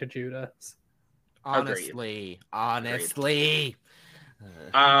lip sync to Judas. Honestly.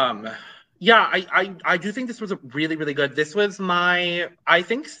 Yeah, I do think this was a really, really good. This was my, I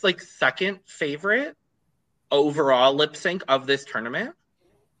think, second favorite overall lip sync of this tournament.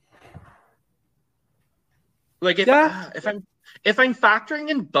 If I'm factoring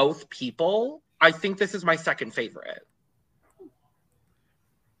in both people, I think this is my second favorite.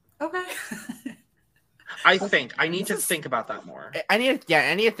 Okay. I need to think about that more. I need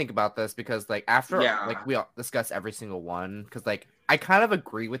to think about this because after we all discuss every single one, because I kind of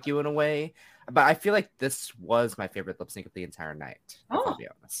agree with you in a way, but I feel like this was my favorite lip sync of the entire night. I'll be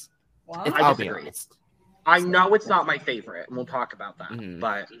honest. Wow. I'll be honest. I know it's not my favorite, and we'll talk about that. Mm-hmm.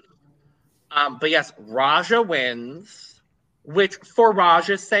 But yes, Raja wins, which for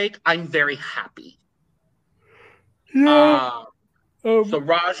Raja's sake, I'm very happy. Yeah. So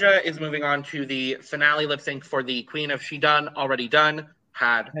Raja is moving on to the finale lip sync for the Queen of She Done Already Done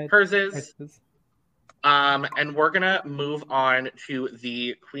Had Herses. And we're gonna move on to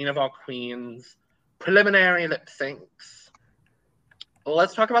the Queen of All Queens preliminary lip syncs.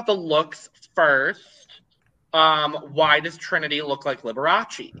 Let's talk about the looks first. Why does Trinity look like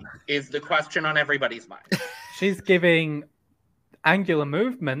Liberace? Is the question on everybody's mind. She's giving angular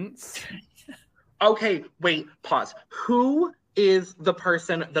movements. Okay, wait, pause. Who is the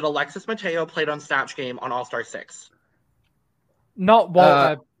person that Alexis Mateo played on Snatch Game on All-Star 6? Not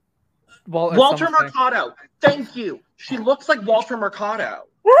Walter. Walter Mercado. Thank you. She looks like Walter Mercado.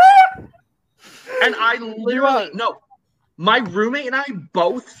 And I literally, my roommate and I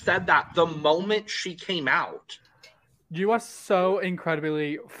both said that the moment she came out. You are so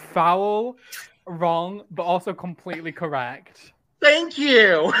incredibly foul, wrong, but also completely correct. Thank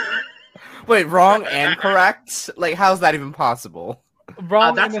you. Wait, wrong and correct? How's that even possible?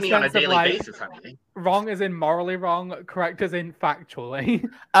 Wrong that's in the me on a sense daily of basis, honey. Wrong is in morally wrong, correct is in factually.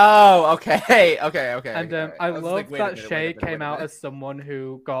 Oh, okay. And I love that Shay came out as someone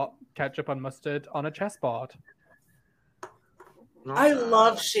who got ketchup and mustard on a chessboard. I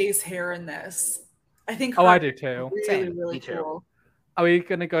love Shay's hair in this. I think. I do too. Really cool. Are we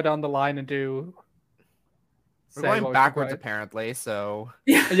gonna go down the line and do? We're going backwards, apparently. So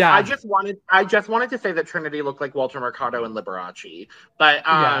yeah. I just wanted to say that Trinity looked like Walter Mercado and Liberace, but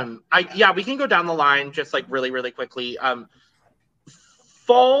we can go down the line just really, really quickly.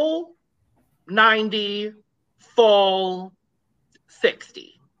 Full 90, full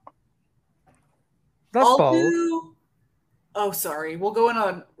 60. That's bold. Oh, sorry. We'll go in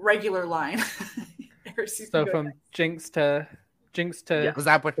a regular line. So from Jinx to Yeah. Was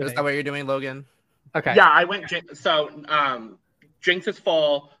that what you're doing, Logan? Okay. Yeah, I went so Jinx is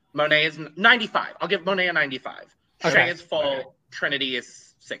full, Monet is 95. I'll give Monet a 95. Okay. Shay is full, okay. Trinity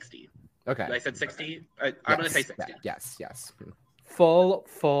is 60. Okay. I said 60? I'm going to say 60. Yes. Full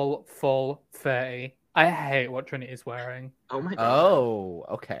 30. I hate what Trinity is wearing. Oh my god. Oh,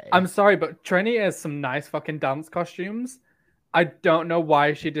 okay. I'm sorry, but Trinity has some nice fucking dance costumes. I don't know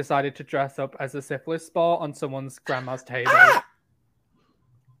why she decided to dress up as a syphilis spore on someone's grandma's table.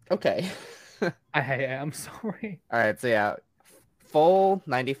 Okay. I hate it. I'm sorry. All right, so yeah. Full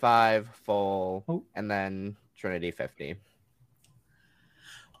 95, full, and then Trinity 50.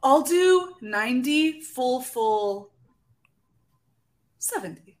 I'll do 90, full,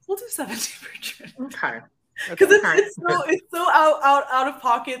 70. We'll do 70 for Trinity. Okay. Because it's so out of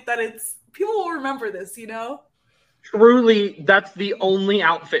pocket that people will remember this, you know? Truly, that's the only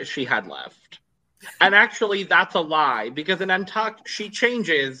outfit she had left. And actually, that's a lie, because in Untucked, she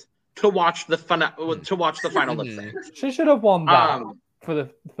changes to watch the final lip sync. She should have won that for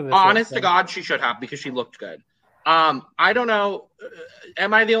the honest to God, she should have, because she looked good. I don't know.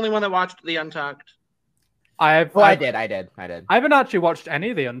 Am I the only one that watched the Untucked? I did. I haven't actually watched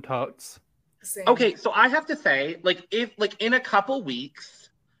any of the Untuckeds. Same. Okay, so I have to say, if in a couple weeks,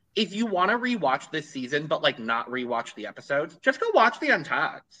 if you want to rewatch this season, but not rewatch the episodes, just go watch the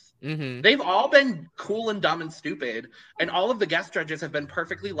Untuckeds. Mm-hmm. They've all been cool and dumb and stupid, and all of the guest judges have been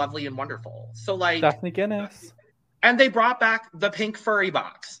perfectly lovely and wonderful. So Daphne Guinness. And they brought back the pink furry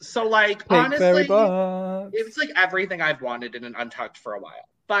box. So honestly, it's everything I've wanted in an Untucked for a while.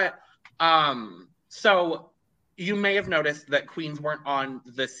 But so you may have noticed that queens weren't on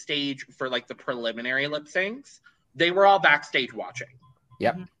the stage for the preliminary lip syncs. They were all backstage watching.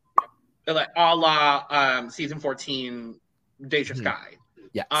 Yep. A la season 14 Deja Sky.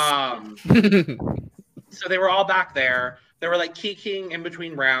 Yes. So they were all back there. They were kikiing in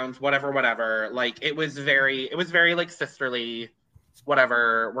between rounds, whatever. It was very sisterly,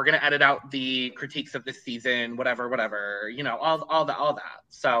 whatever. We're gonna edit out the critiques of this season, whatever. All that.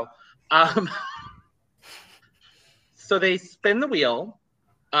 So, so they spin the wheel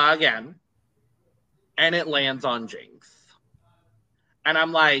again, and it lands on Jinx. And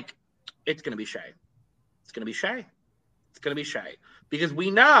I'm like, it's gonna be Shay. It's gonna be Shay. Because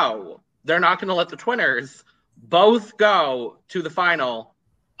we know they're not gonna let the Twinners both go to the final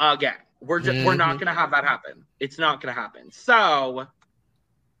again. We're not going to have that happen. It's not going to happen. So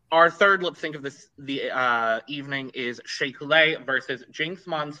our third lip sync of the evening is Shea Coulee versus Jinx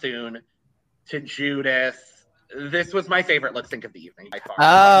Monsoon to Judas. This was my favorite lip sync of the evening by far.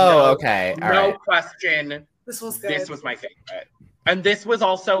 Oh, okay. No question. This was good. This was my favorite. And this was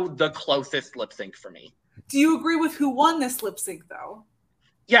also the closest lip sync for me. Do you agree with who won this lip sync though?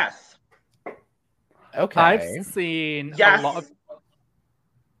 Yes. Okay. I've seen a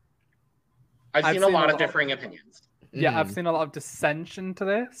lot of differing opinions. Yeah, I've seen a lot of dissension to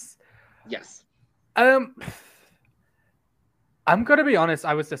this. Yes. I'm gonna be honest,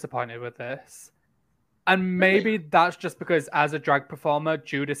 I was disappointed with this. And maybe that's just because as a drag performer,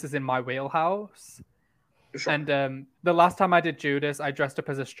 Judas is in my wheelhouse. Sure. And the last time I did Judas, I dressed up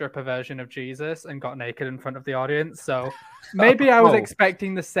as a stripper version of Jesus and got naked in front of the audience. So maybe I was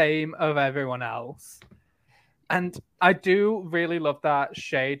expecting the same of everyone else. And I do really love that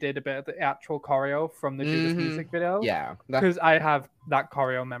Shay did a bit of the actual choreo from the Judas music video. Yeah. Because I have that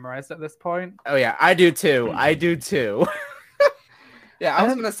choreo memorized at this point. Oh, yeah. I do too. Yeah, I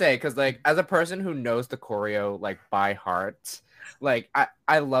was going to say, because as a person who knows the choreo by heart,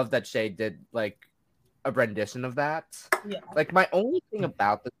 I love that Shay did a rendition of that. Yeah. My only thing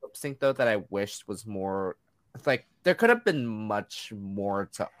about the lip sync though that I wished was more there could have been much more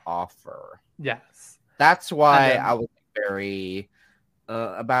to offer. Yes. That's why I was very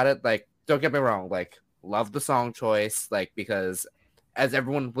about it. Don't get me wrong, love the song choice, because as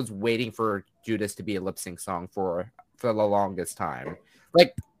everyone was waiting for Judas to be a lip sync song for the longest time.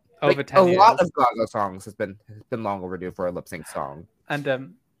 Over 10 years. A lot of Gaga songs has been long overdue for a lip sync song. And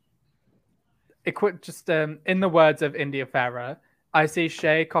in the words of India Ferrer, I see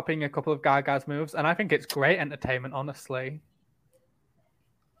Shay copying a couple of Gaga's moves, and I think it's great entertainment, honestly.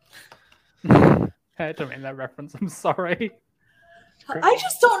 I don't mean that reference, I'm sorry. I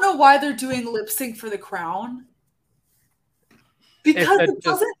just don't know why they're doing lip sync for the crown. Because it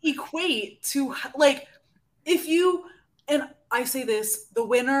doesn't equate to, if you, and I say this, the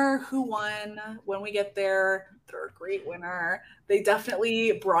winner who won, when we get there, they're a great winner. They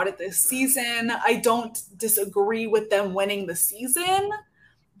definitely brought it this season. I don't disagree with them winning the season,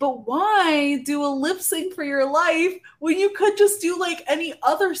 but why do a lip sync for your life when you could just do like any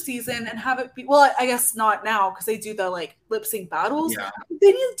other season and have it be, well, I guess not now because they do the like lip sync battles. Yeah.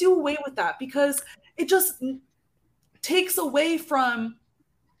 They need to do away with that because it just takes away from,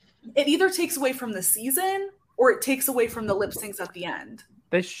 it either takes away from the season or it takes away from the lip syncs at the end.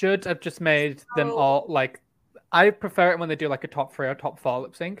 They should have just made them all like, I prefer it when they do like a top 3 or top 4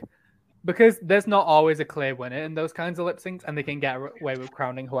 lip sync. Because there's not always a clear winner in those kinds of lip syncs, and they can get away with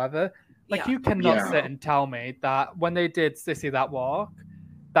crowning whoever. Like, you cannot sit and tell me that when they did Sissy That Walk,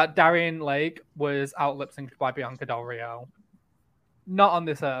 that Darian Lake was out lip synced by Bianca Del Rio. Not on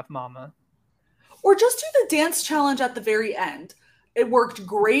this earth, mama. Or just do the dance challenge at the very end. It worked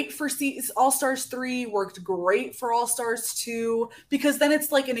great for All-Stars 3, worked great for All-Stars 2, because then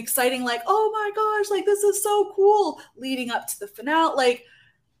it's like an exciting, like, oh my gosh, like, this is so cool, leading up to the finale. Like,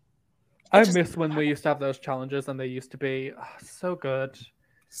 I miss when we used to have those challenges and they used to be so good.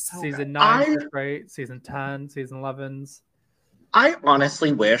 Season 9 was great. Season 10, season 11s. I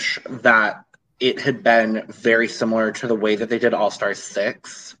honestly wish that it had been very similar to the way that they did All-Star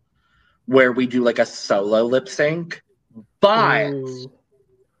 6, where we do like a solo lip sync. But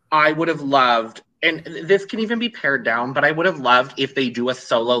I would have loved, and this can even be pared down, but I would have loved if they do a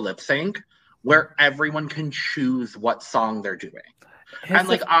solo lip sync where everyone can choose what song they're doing. And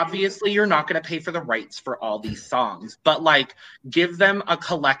like, obviously you're not going to pay for the rights for all these songs, but like give them a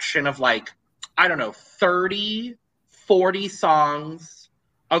collection of like, I don't know, 30, 40 songs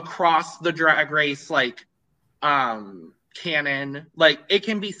across the Drag Race, like, canon. Like, it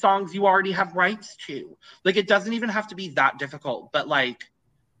can be songs you already have rights to. Like, it doesn't even have to be that difficult, but like,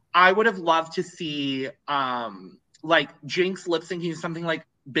 I would have loved to see, like Jinx lip syncing something like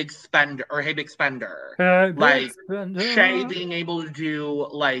Big Spender or Hey Big Spender, like Shay being able to do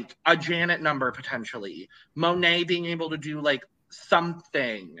like a Janet number potentially, Monet being able to do like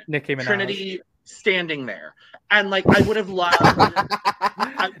something, Nicki Minaj. Trinity standing there, and like I would have loved.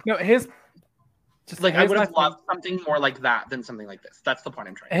 I would have loved something more like that than something like this. That's the point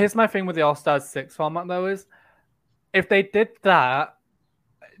I'm trying. Here's my thing with the All Stars 6 format though is, if they did that,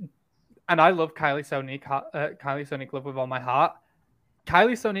 and I love Kylie Sonique Love with all my heart.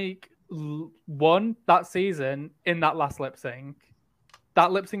 Kylie Sonique won that season in that last lip sync.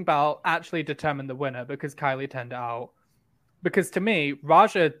 That lip sync battle actually determined the winner because Kylie turned it out. Because to me,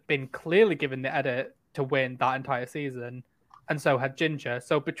 Raja had been clearly given the edit to win that entire season, and so had Ginger.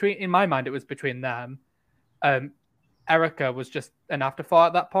 So in my mind, it was between them. Erica was just an afterthought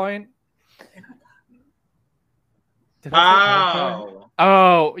at that point.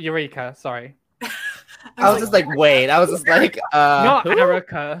 Oh, Eureka. Sorry. I was just like, wait. I was just like, not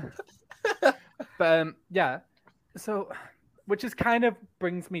Erica. But yeah. So, which is kind of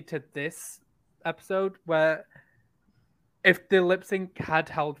brings me to this episode where if the lip sync had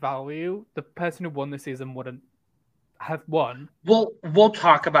held value, the person who won the season wouldn't have won. We'll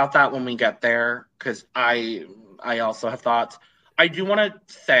talk about that when we get there because I also have thoughts. I do want to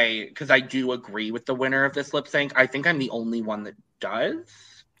say, because I do agree with the winner of this lip sync. I think I'm the only one that does.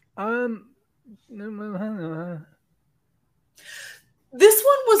 This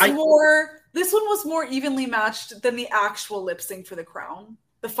one was more evenly matched than the actual lip sync for the crown.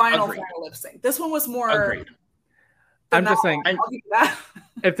 The final lip sync. This one was more. Agreed. I'm just saying,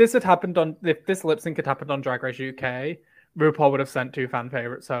 if this lip sync had happened on Drag Race UK, RuPaul would have sent 2 fan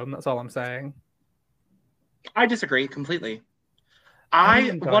favorites home. That's all I'm saying. I disagree completely.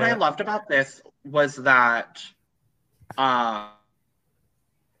 What I loved about this was that oh,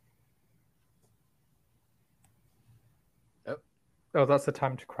 that's the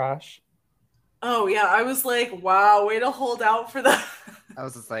time to crash. Oh yeah, I was like, wow, way to hold out for that. I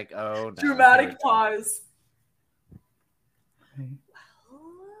was just like, oh no. Dramatic pause.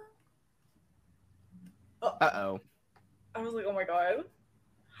 Uh-oh. I was like, oh my god.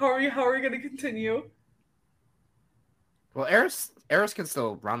 How are we gonna continue? Well, Eris can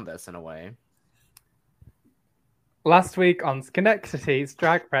still run this in a way. Last week on Schenectady's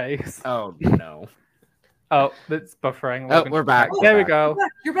Drag Race. Oh no. Oh, it's buffering. Oh, we're back. There we go.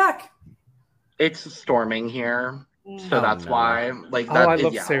 You're back. It's storming here, so that's why. Like, that, I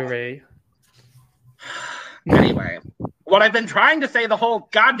love Suri. Anyway, what I've been trying to say the whole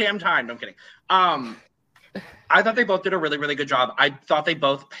goddamn time. No, I'm kidding. I thought they both did a really, really good job. I thought they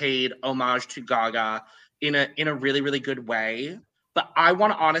both paid homage to Gaga in a really, really good way. But I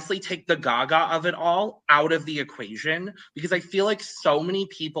want to honestly take the Gaga of it all out of the equation because I feel like so many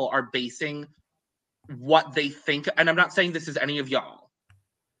people are basing what they think, and I'm not saying this is any of y'all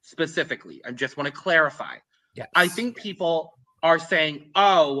specifically. I just want to clarify. Yes. I think people are saying,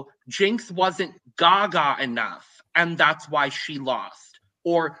 oh, Jinx wasn't Gaga enough, and that's why she lost.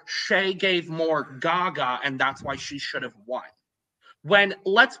 or Shea gave more Gaga and that's why she should have won. When,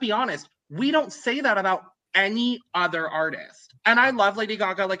 let's be honest, we don't say that about any other artist. And I love Lady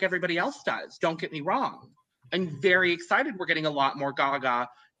Gaga like everybody else does. Don't get me wrong. I'm very excited we're getting a lot more Gaga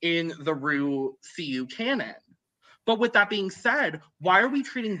in the Ru CU canon. But with that being said, why are we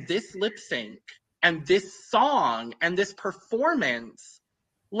treating this lip sync and this song and this performance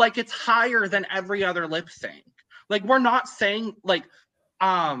like it's higher than every other lip sync? Like, we're not saying, like,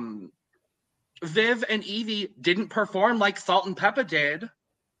 Viv and Evie didn't perform like Salt and Peppa did.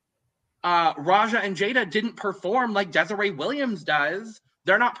 Raja and Jada didn't perform like Desiree Williams does.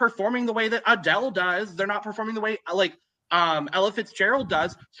 They're not performing the way that Adele does. They're not performing the way like Ella Fitzgerald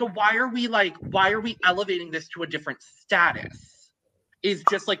does. So why are we elevating this to a different status? Is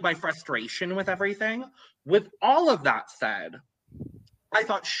just like my frustration with everything. With all of that said, I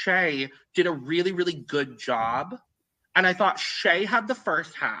thought Shea did a really, really good job. And I thought Shea had the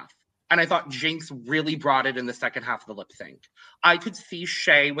first half. And I thought Jinx really brought it in the second half of the lip sync. I could see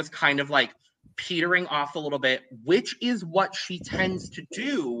Shea was kind of like petering off a little bit, which is what she tends to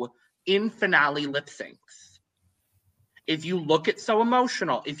do in finale lip syncs. If you look at So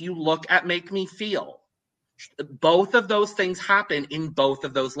Emotional, if you look at Make Me Feel, both of those things happen in both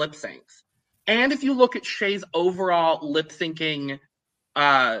of those lip syncs. And if you look at Shea's overall lip syncing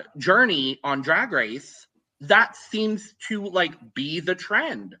journey on Drag Race, that seems to like be the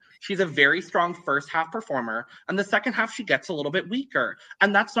trend. She's a very strong first half performer, and the second half she gets a little bit weaker.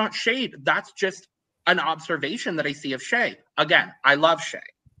 And that's not shade. That's just an observation that I see of Shea. Again, I love Shea.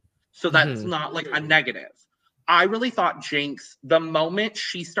 So that's not like a negative. I really thought Jinx, the moment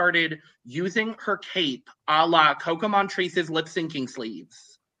she started using her cape a la Coco Montrese's lip syncing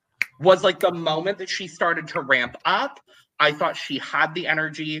sleeves, was like the moment that she started to ramp up. I thought she had the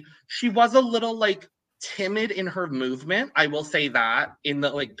energy. She was a little like timid in her movement. I will say that in the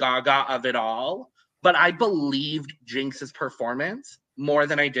like Gaga of it all, but I believed Jinx's performance more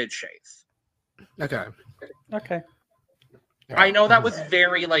than I did Shea's. Okay. I know that was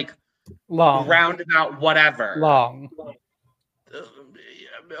very like long, roundabout, whatever. Long.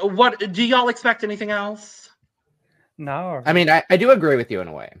 What do y'all expect? Anything else? No. I mean, I do agree with you in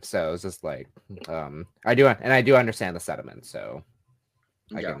a way. So it's just like, I do understand the sentiment. So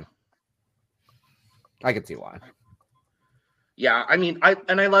I can see why. Yeah, I mean, I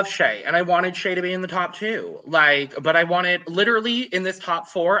love Shea, and I wanted Shea to be in the top 2. Like, but I wanted literally in this top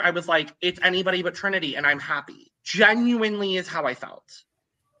 4, I was like, it's anybody but Trinity, and I'm happy. Genuinely is how I felt.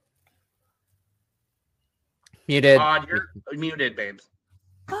 Muted. You're muted, babes.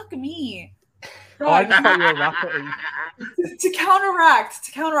 Fuck me. Oh, I just thought you were rapping. To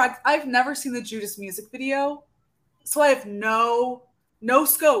counteract, I've never seen the Judas music video, so I have no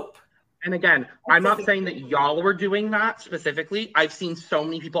scope. And again, I'm not saying that y'all were doing that specifically. I've seen so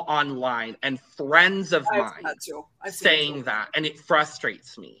many people online and friends of mine saying that, and it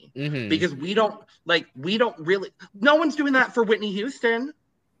frustrates me because we don't really. No one's doing that for Whitney Houston.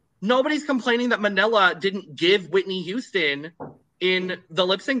 Nobody's complaining that Manila didn't give Whitney Houston in the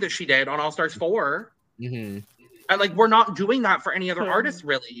lip sync that she did on All Stars 4. And like, we're not doing that for any other artists,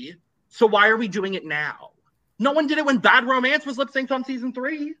 really. So why are we doing it now? No one did it when Bad Romance was lip synced on season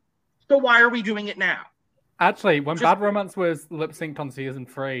 3. So why are we doing it now? Actually, when Bad Romance was lip synced on season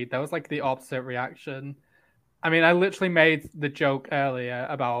 3, there was like the opposite reaction. I mean, I literally made the joke earlier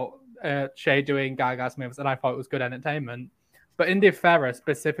about Shea doing Gaga's moves, and I thought it was good entertainment. But India Ferrer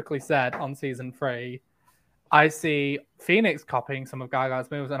specifically said on season 3, I see Phoenix copying some of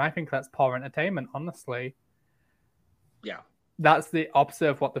Gaga's moves, and I think that's poor entertainment, honestly. Yeah. That's the opposite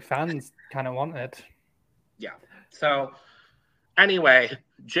of what the fans kind of wanted. Yeah. So, anyway,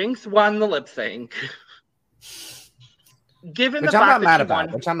 Jinx won the lip sync. Given which the I'm fact not mad that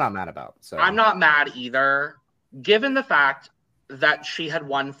about. Which I'm not mad about. So I'm not mad either. Given the fact that she had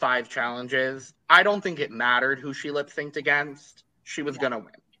won 5 challenges, I don't think it mattered who she lip synced against. She was gonna win.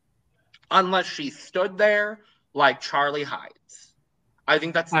 Unless she stood there like Charlie Hides. I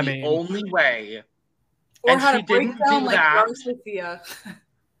think that's the only way. Or and had she a breakdown like Garcia.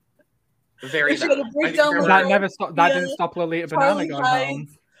 Very bad. That didn't stop Lolita Banana going home.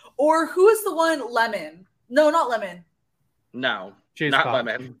 Or who is the one? Lemon. No, not Lemon. No, Juice not Box.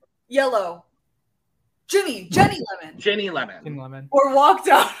 Lemon. Yellow. Jenny Lemon. Jenny Lemon. Or walked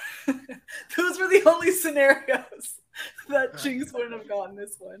out. Those were the only scenarios that Jinx wouldn't have gotten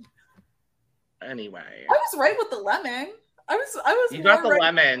this one. Anyway, I was right with the lemon. I was. You got the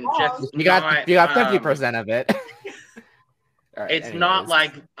lemon. Just you got 50% of it. Right, it's not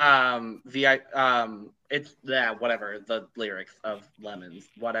like it's whatever the lyrics of Lemons,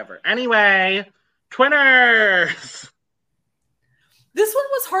 whatever. Anyway, Twinners. This one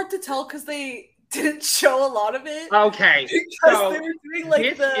was hard to tell because they didn't show a lot of it. Okay. Because they were doing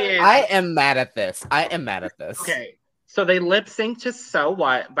like I am mad at this. Okay. So they lip sync to So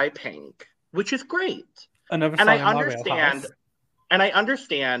What by Pink, which is great. Another song and I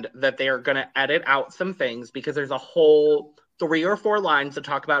understand that they are going to edit out some things because there's a whole 3 or 4 lines that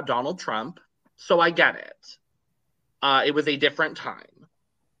talk about Donald Trump. So I get it. It was a different time.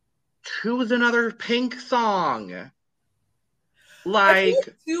 Choose another Pink song. Like,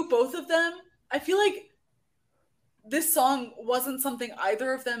 both of them, I feel like this song wasn't something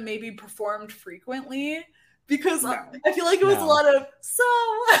either of them maybe performed frequently. Because I feel like it was a lot of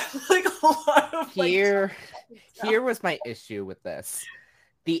Here was my issue with this.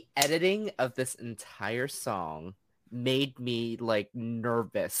 The editing of this entire song made me like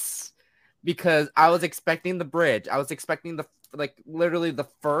nervous because I was expecting the bridge. I was expecting literally the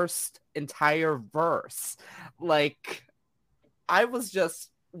first entire verse. Like I was just,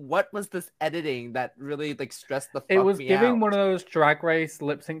 what was this editing that really like stressed the fuck me out? It was giving one of those Drag Race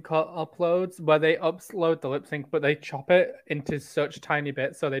lip sync uploads where they upload the lip sync, but they chop it into such tiny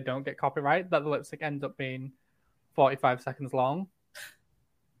bits so they don't get copyright that the lip sync ends up being 45 seconds long.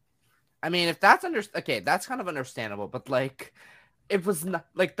 I mean, if that's that's kind of understandable, but like, it was not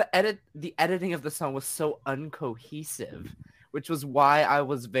like the editing of the song was so uncohesive, which was why I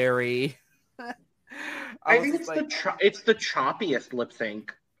was very. I think it's the choppiest lip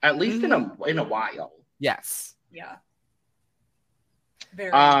sync. At least in a while. Yes. Yeah.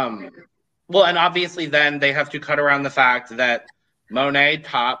 Very. Well, and obviously then they have to cut around the fact that Monet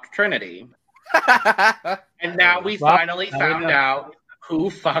topped Trinity. And now we finally found out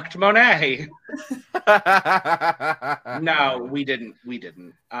who fucked Monet. No, we didn't.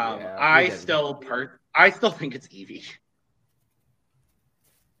 I still think it's Evie.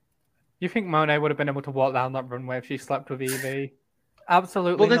 You think Monet would have been able to walk down that runway if she slept with Evie?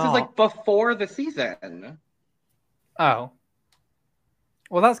 Absolutely Well, this not. is like before the season. Oh.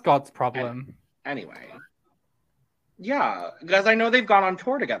 Well, that's God's problem. Anyway. Yeah, because I know they've gone on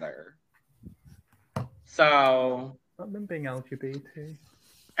tour together. So. Not them being LGBT.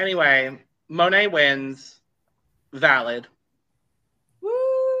 Anyway, Monet wins. Valid.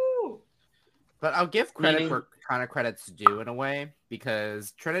 Woo! But I'll give credit where kind of credit's due in a way,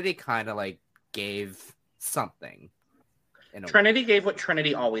 because Trinity kind of like gave something. Trinity gave what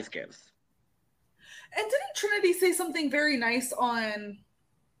Trinity always gives. And didn't Trinity say something very nice on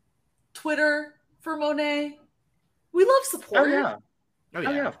Twitter for Monet? We love support. Oh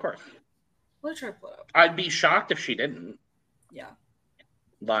yeah, of course. Let me try to pull it up. I'd be shocked if she didn't. Yeah.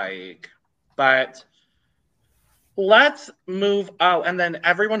 But let's move. Oh, and then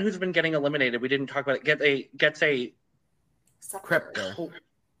everyone who's been getting eliminated, we didn't talk about it, gets a Cryptor.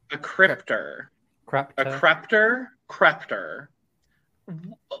 A Cryptor. Cryptor.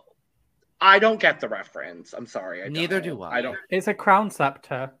 I don't get the reference. I'm sorry. Neither do I. I don't. It's a crown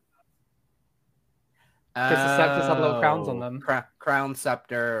scepter. Because the scepters have little crowns on them. Crown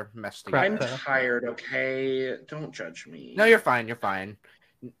scepter meshed together. I'm tired, okay? Don't judge me. No, you're fine.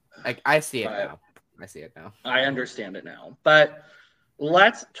 I see it now. I understand it now. But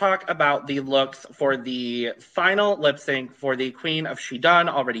let's talk about the looks for the final lip sync for the Queen of She Done,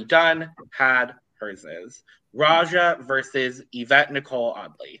 Already Done, Had, Hers Is. Raja versus Yvette Nicole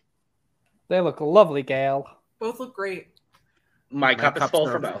Oddly. They look lovely, Gail. Both look great. My cup is full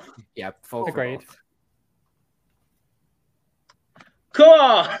for both. Yeah, full Agreed. For both.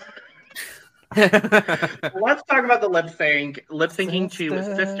 Cool. Let's talk about the lip sync. Lip syncing to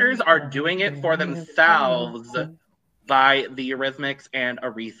Sisters Are Doing It For Themselves by the Eurythmics and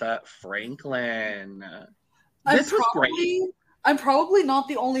Aretha Franklin. This was great. I'm probably not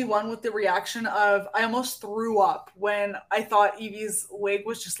the only one with the reaction of I almost threw up when I thought Evie's wig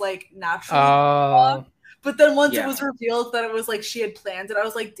was just like naturally. But then once it was revealed that it was like she had planned it, I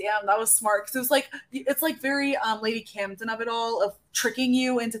was like, damn, that was smart. Because it was like, it's like very Lady Camden of it all, of tricking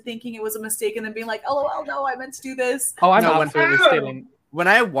you into thinking it was a mistake and then being like, LOL, no, I meant to do this. Oh, I'm absolutely stealing. When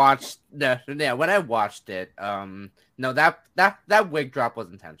I watched it, no, that wig drop was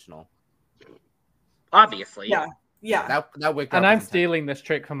intentional. Obviously. Yeah. That wig drop. And I'm stealing this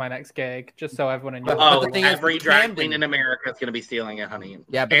trick for my next gig, just so everyone knows. Oh, every drag queen in America is going to be stealing it, honey.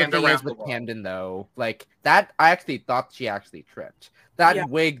 Yeah, but the thing is with Camden, though, like that, I actually thought she actually tripped. That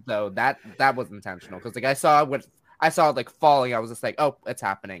wig, though, that was intentional. Because like I saw it like falling, I was just like, oh, it's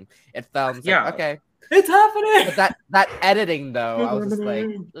happening. It fell. And like, okay, it's happening. But that editing, though, I was just like,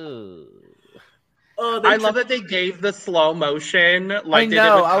 ugh. Oh, I love that they gave the slow motion like they did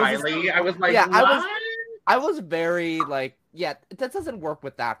with Kylie. I was like, what? I was very like, yeah, that doesn't work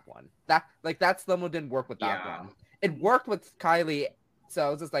with that one. That slow-mo didn't work with that one. It worked with Kylie So I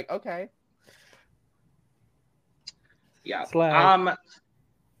was just like, okay. Yeah.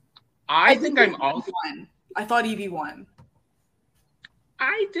 I think I'm also. I thought Evie won.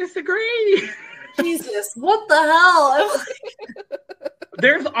 I disagree. Jesus, what the hell?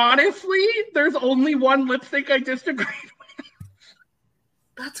 There's only one lip sync I disagree with.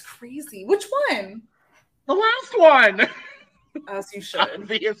 That's crazy. Which one? The last one. As you should.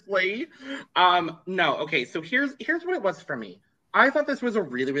 Obviously. No, okay, so here's what it was for me. I thought this was a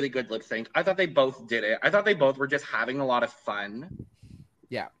really, really good lip sync. I thought they both did it. I thought they both were just having a lot of fun.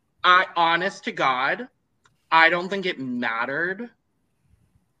 Yeah. Honest to God, I don't think it mattered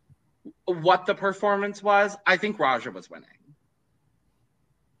what the performance was. I think Raja was winning.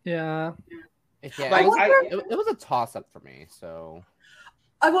 Yeah. Like, it was a toss-up for me, so...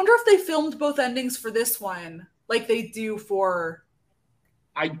 I wonder if they filmed both endings for this one, like they do for...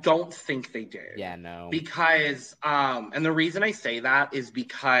 I don't think they did. Yeah, no. Because, and the reason I say that is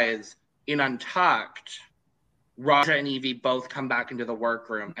because in Untucked, Raja and Evie both come back into the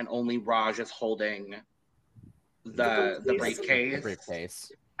workroom, and only Raj is holding the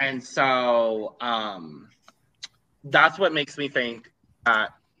briefcase. And so that's what makes me think that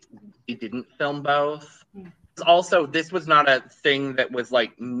he didn't film both. Also, this was not a thing that was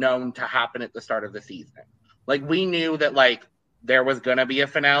like known to happen at the start of the season. Like, we knew that like there was going to be a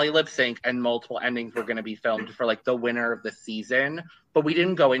finale lip sync and multiple endings were going to be filmed for like the winner of the season. But we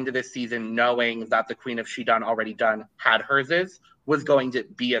didn't go into this season knowing that the Queen of She Done Already Done Had Hers was going to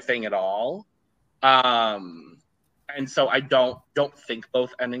be a thing at all. And so I don't think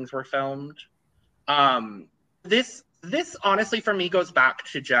both endings were filmed. This honestly for me goes back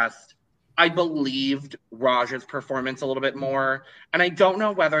to just, I believed Raja's performance a little bit more. And I don't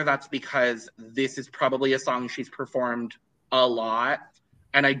know whether that's because this is probably a song she's performed a lot.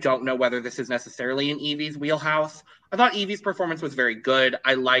 And I don't know whether this is necessarily in Evie's wheelhouse. I thought Evie's performance was very good.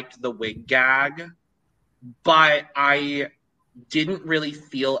 I liked the wig gag. But I didn't really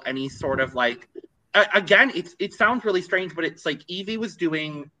feel any sort of like... Again, it sounds really strange, but it's like Evie was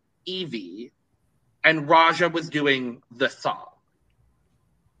doing Evie and Raja was doing the song.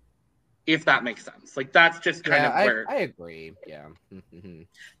 If that makes sense. Like, that's just kind of where... I agree, yeah.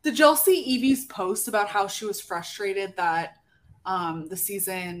 Did y'all see Evie's post about how she was frustrated that the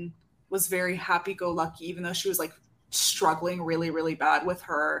season was very happy-go-lucky, even though she was, like, struggling really, really bad with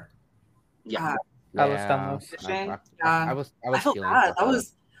her... Yeah. I was feeling bad. That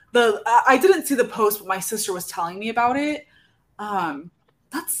was... I didn't see the post, but my sister was telling me about it.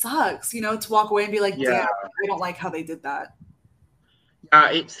 That sucks, you know, to walk away and be like, damn, I don't like how they did that.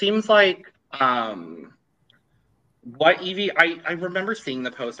 It seems like what Evie, I remember seeing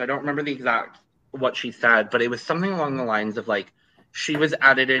the post. I don't remember the exact what she said, but it was something along the lines of like, she was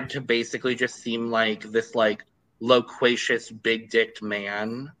edited to basically just seem like this like loquacious, big-dicked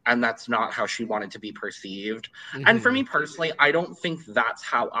man, and that's not how she wanted to be perceived. Mm-hmm. And for me personally, I don't think that's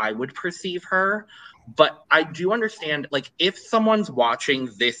how I would perceive her. But I do understand, like, if someone's watching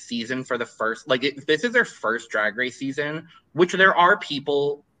this season for the first, like, if this is their first Drag Race season, which there are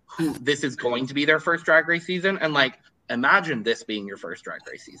people who this is going to be their first Drag Race season, and, like, imagine this being your first Drag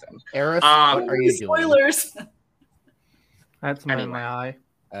Race season. Eris, what are you spoilers? doing? That's my eye.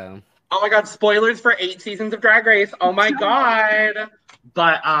 Oh my God, spoilers for 8 seasons of Drag Race. Oh my God.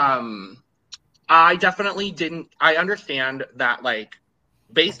 But I definitely didn't, I understand that, like,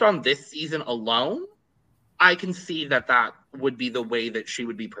 based on this season alone, I can see that that would be the way that she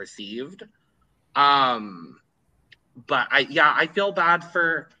would be perceived. But I feel bad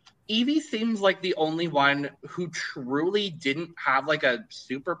for Evie. Seems like the only one who truly didn't have like a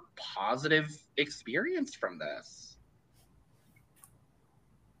super positive experience from this.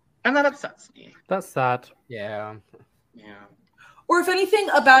 And that upsets me. That's sad. Yeah. Yeah. Or if anything,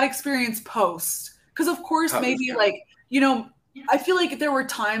 a bad experience post. Because of course, maybe like, you know, I feel like there were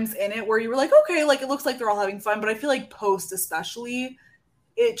times in it where you were like, okay, like it looks like they're all having fun, but I feel like post especially,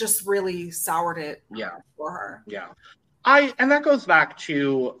 it just really soured it for her. Yeah. And that goes back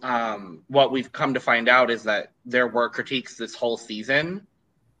to what we've come to find out is that there were critiques this whole season.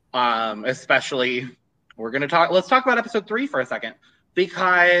 Especially, let's talk about episode 3 for a second.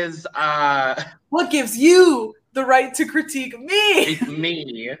 Because what gives you the right to critique me?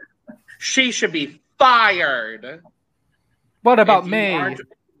 Me. She should be fired. What about me?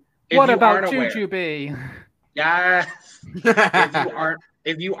 What about Jujubee? Yes.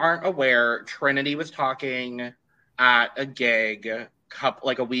 If you aren't aware, Trinity was talking at a gig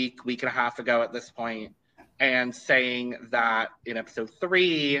like a week and a half ago at this point, and saying that in episode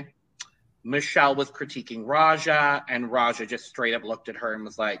 3, Michelle was critiquing Raja, and Raja just straight up looked at her and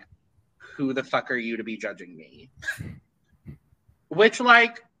was like, "Who the fuck are you to be judging me?" Which,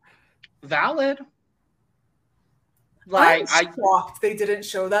 like, valid. Like, I'm shocked they didn't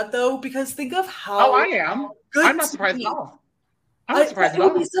show that, though, because think of how... Oh, I am. I'm not surprised at all. I'm not surprised at all.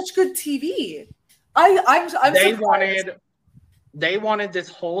 It would be such good TV. I'm surprised. They wanted this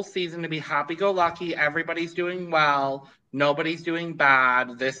whole season to be happy-go-lucky. Everybody's doing well. Nobody's doing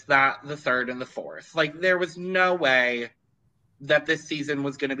bad. This, that, the third, and the fourth. Like, there was no way that this season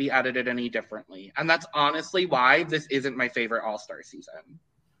was going to be edited any differently. And that's honestly why this isn't my favorite All-Star season.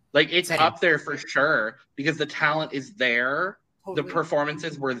 Like, it's up there for sure because the talent is there. Totally. The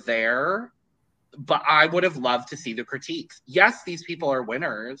performances were there. But I would have loved to see the critiques. Yes, these people are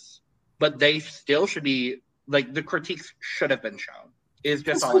winners, but they still should be... Like, the critiques should have been shown. Is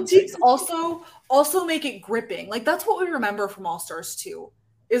just all critiques also make it gripping. Like, that's what we remember from All Stars 2.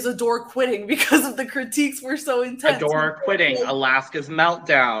 Is Adore quitting because of the critiques were so intense. Adore quitting, Alaska's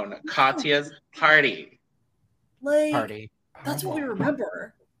meltdown, Katya's party. Like, that's what we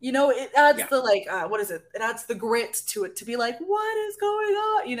remember. You know, it adds the, like, what is it? It adds the grit to it to be like, what is going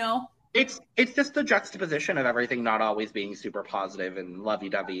on? You know? It's just the juxtaposition of everything not always being super positive and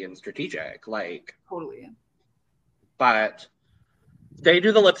lovey-dovey and strategic. Like, totally. But they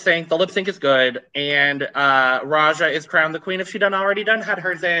do the lip sync. The lip sync is good. And Raja is crowned the queen if she already had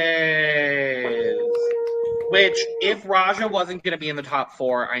hers is. Which, if Raja wasn't going to be in the top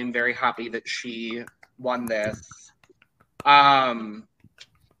 4, I'm very happy that she won this. And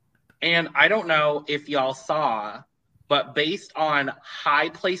I don't know if y'all saw, but based on high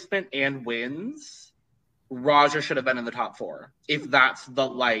placement and wins, Raja should have been in the top 4. If that's the,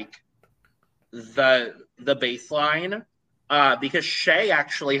 like, the baseline. Because Shay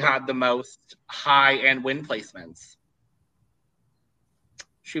actually had the most high and win placements.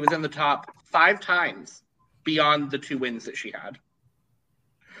 She was in the top 5 times beyond the 2 wins that she had.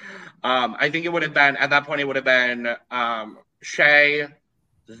 I think it would have been, at that point, it would have been Shay,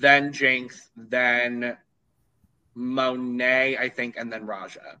 then Jinx, then Monet, I think, and then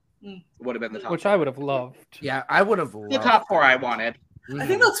Raja. Would have been the top. Which I would have loved. Yeah, I would have loved. The top 4 I wanted. I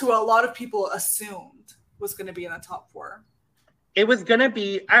think that's who a lot of people assumed was going to be in the top 4. It was going to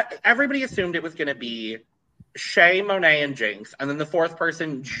be, everybody assumed it was going to be Shay, Monet, and Jinx. And then the 4th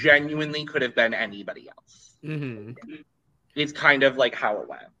person genuinely could have been anybody else. Mm-hmm. It's kind of like how it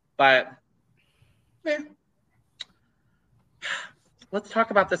went. But, let's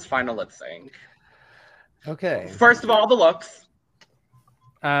talk about this final lip sync. Okay. First of all, the looks.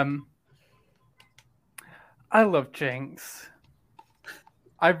 I love Jinx.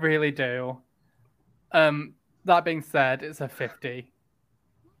 I really do. That being said, it's a 50.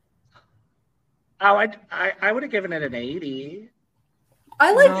 Oh, I would have given it an 80.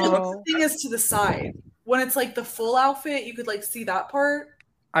 I like when the thing is to the side. When it's like the full outfit, you could like see that part.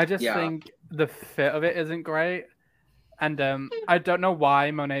 I just think the fit of it isn't great. And I don't know why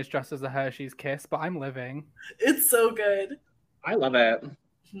Monet's dressed as a Hershey's Kiss, but I'm living. It's so good. I love it.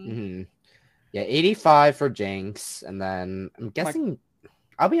 Mm-hmm. Yeah, 85 for Jinx. And then I'm guessing...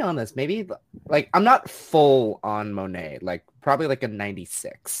 I'll be honest, maybe, like, I'm not full on Monet. Like, probably like a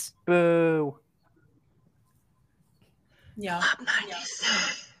 96. Boo. Yeah.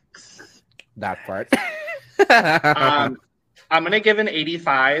 96. That part. I'm going to give an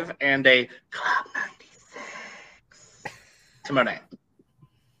 85 and a Club 96 to Monet.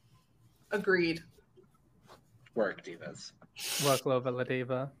 Agreed. Work, divas. Work, Lova La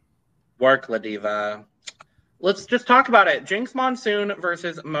Diva. Work, La Diva. Let's just talk about it. Jinx Monsoon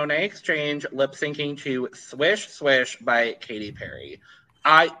versus Monet Exchange lip syncing to Swish Swish by Katy Perry.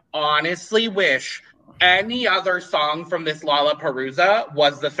 I honestly wish any other song from this Lollapalooza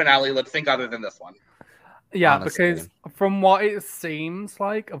was the finale lip sync other than this one. Yeah, honestly. Because from what it seems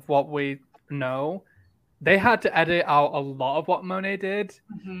like, of what we know, they had to edit out a lot of what Monet did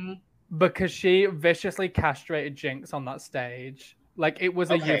because she viciously castrated Jinx on that stage. Like, it was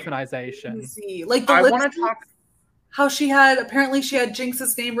a euthanization. Like, the lip sync, how she had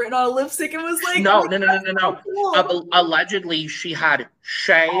Jinx's name written on a lipstick and was like... No. Allegedly, she had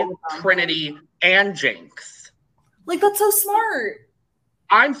Shay, Trinity, and Jinx. Like, that's so smart.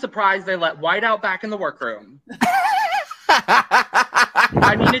 I'm surprised they let Whiteout back in the workroom.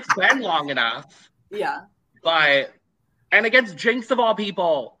 I mean, it's been long enough. Yeah. But, and against Jinx of all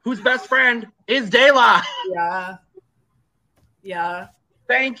people, whose best friend is Dayla. Yeah.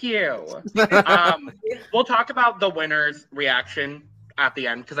 Thank you. We'll talk about the winner's reaction at the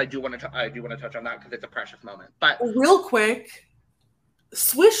end because I do want to touch on that because it's a precious moment. But real quick,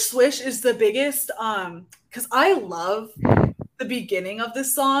 Swish Swish is the biggest because I love the beginning of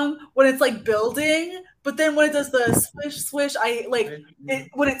this song when it's like building, but then when it does the swish swish, I like it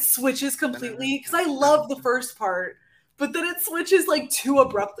when it switches completely because I love the first part. but then it switches like too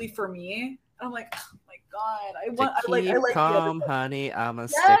abruptly for me. And I'm like, oh my god, I like calm, honey. I'ma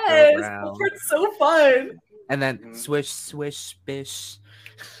stick around. It's so fun. And then swish, bish.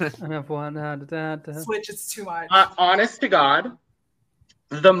 Switch, it's too much. Honest to God,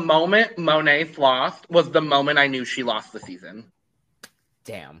 the moment Monet flossed was the moment I knew she lost the season.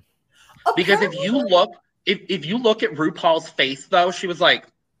 Damn. Because if you look at RuPaul's face, though, she was like,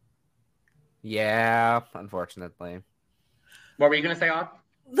 yeah, unfortunately. What were you gonna say, Odd?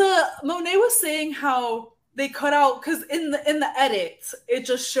 The Monet was saying how they cut out, because in the edits it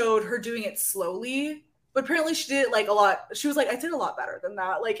just showed her doing it slowly, but apparently she did it like a lot. She was like, I did a lot better than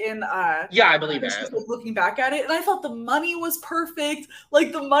that. Like in yeah, I believe it. She was, like, looking back at it, and I thought the money was perfect.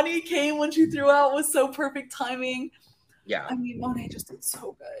 Like the money came when she threw out was so perfect timing. Yeah, I mean, Monet just did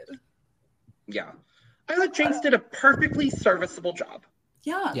so good. Yeah, I thought Jinx did a perfectly serviceable job.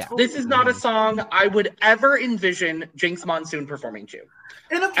 Yeah. Totally. This is not a song I would ever envision Jinx Monsoon performing to.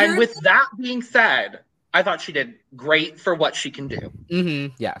 And with that being said, I thought she did great for what she can do.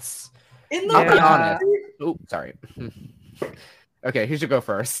 Mm-hmm. Yes. I'll be honest. Oh, sorry. Okay, who should go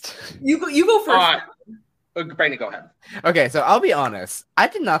first? You go first. Brandon, go ahead. Okay, so I'll be honest. I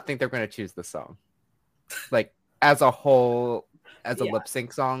did not think they're going to choose this song, like as a whole, as a lip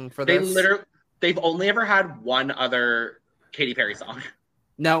sync song for this. They've only ever had one other Katy Perry song.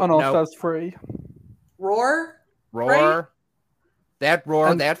 No, and also that's free. Roar. Right? They had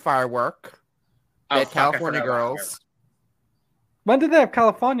Roar. They had Firework. They had California Girls. When did they have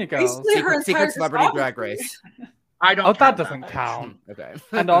California Girls? Secret Celebrity Drag Race. I don't. That doesn't count. Okay.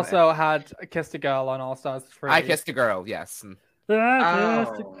 And also had Kissed a Girl on All Stars 3. I Kissed a Girl. Yes. I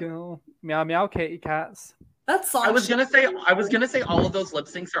kissed a girl. Meow meow, Katy Cats. That song. I was gonna say all of those lip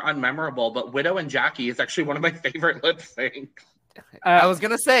syncs are unmemorable, but Widow and Jackie is actually one of my favorite lip syncs. I was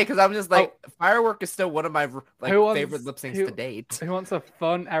gonna say, because I'm just like, Firework is still one of my favorite lip syncs to date. Who wants a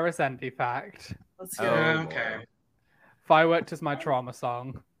fun Arisendi fact? Let's hear it. Okay. Firework is my trauma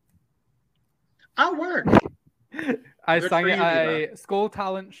song. I'll work. I sang it at a school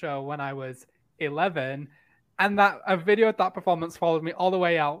talent show when I was 11, and a video of that performance followed me all the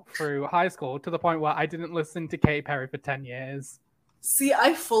way out through high school to the point where I didn't listen to Katy Perry for 10 years. See,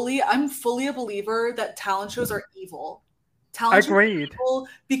 I'm fully a believer that talent shows are evil. Agreed.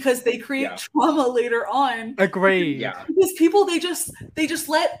 Because they create trauma later on. Agreed. Yeah. Because people they just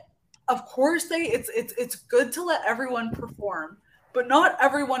let, of course it's good to let everyone perform, but not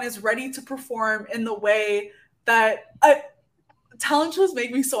everyone is ready to perform in the way that talent shows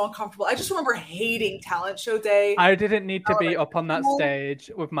make me so uncomfortable. I just remember hating talent show day. I didn't need to be up on that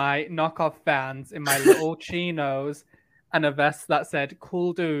stage with my knockoff fans in my little chinos and a vest that said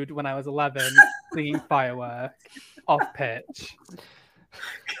 "Cool Dude" when I was 11, singing Firework off pitch.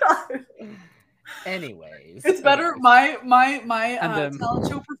 God. Anyways, it's better. My talent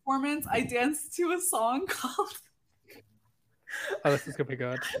show performance, I danced to a song called Oh, this is gonna be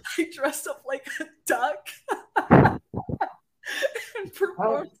good. I dressed up like a duck and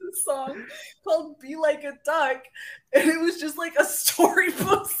performed a song called "Be Like a Duck," and it was just like a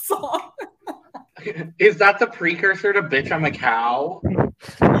storybook song. Is that the precursor to "Bitch, I'm a Cow"?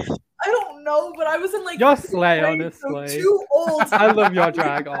 I don't know, but I was in like your slay, honestly. So too old. I love your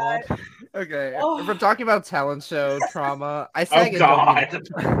drag on. Okay, if we're talking about talent show trauma, I sang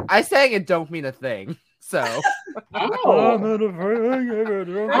it don't mean a thing. So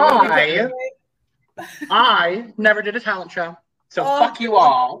I never did a talent show. So fuck you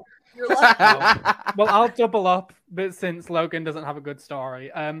all. Well, I'll double up, but since Logan doesn't have a good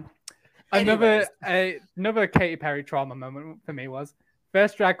story. Another Katy Perry trauma moment for me was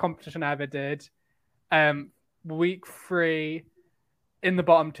first drag competition I ever did. Week 3 in the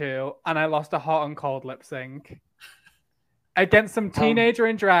bottom 2, and I lost a hot and cold lip sync against some teenager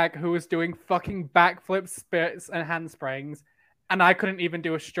in drag who was doing fucking backflips, spits, and handsprings, and I couldn't even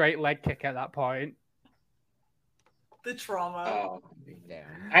do a straight leg kick at that point. The trauma. Oh,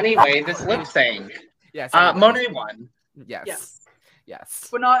 anyway, this lip sync. Yes. Monet won. Yes.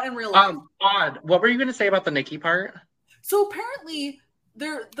 But not in real life. Odd. What were you going to say about the Nicki part? So apparently,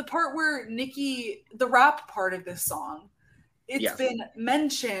 the part where Nicki, the rap part of this song, it's been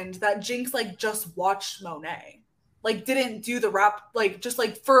mentioned that Jinx just watched Monet. Didn't do the rap, just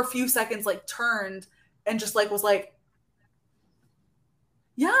for a few seconds, turned and just was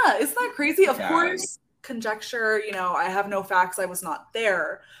yeah, isn't that crazy? Of course, conjecture, I have no facts, I was not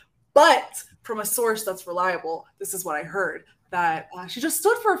there. But from a source that's reliable, this is what I heard, that she just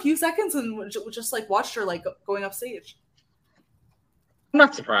stood for a few seconds and just watched her going up stage. I'm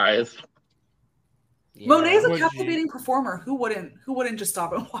not surprised. Yeah. Monet is a captivating performer. Who wouldn't just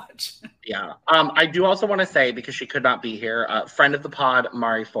stop and watch? Yeah. I do also want to say, because she could not be here, friend of the pod,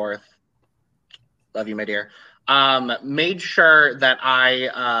 Mari Forth, love you, my dear, made sure that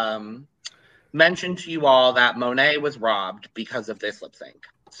I mentioned to you all that Monet was robbed because of this lip sync.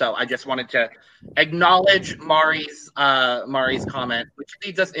 So I just wanted to acknowledge Mari's comment, which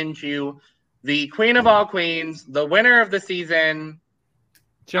leads us into the queen of all queens, the winner of the season.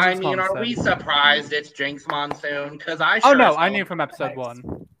 Jinx Monsoon. Are we surprised it's Jinx Monsoon? Because I knew from episode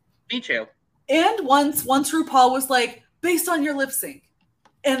 1. Me too. And once RuPaul was like, based on your lip sync.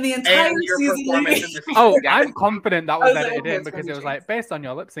 And the entire season. I'm confident that was edited in because it was like, based on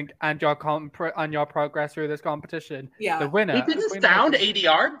your lip sync and your progress through this competition. Yeah. The winner. It didn't sound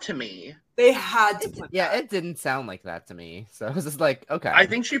ADR to me. They had to put that. It didn't sound like that to me. So it was just like, okay. I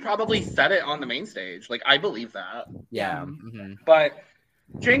think she probably said it on the main stage. Like, I believe that. Yeah. Mm-hmm. But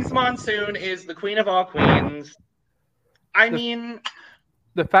Jinx Monsoon is the queen of all queens. I mean...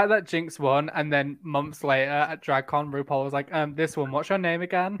 The fact that Jinx won, and then months later at DragCon, RuPaul was like, this one, what's your name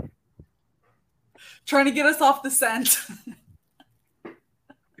again? Trying to get us off the scent.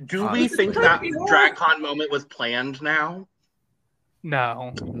 Do we think that DragCon moment was planned now?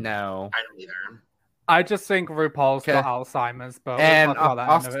 No. No. I don't either. I just think RuPaul's got Alzheimer's, but we'll talk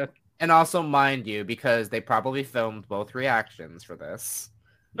about that in a bit. And also, mind you, because they probably filmed both reactions for this.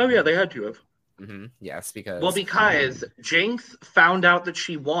 Oh, yeah, they had to have. Mm-hmm. Yes, because... Well, because Jinx found out that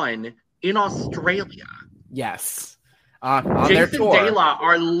she won in Australia. Yes. On Jinx their tour. and Dayla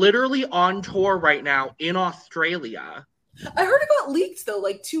are literally on tour right now in Australia. I heard it got leaked, though,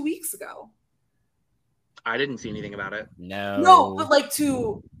 like 2 weeks ago. I didn't see anything about it. No, but like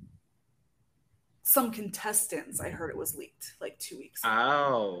to some contestants, I heard it was leaked like 2 weeks ago.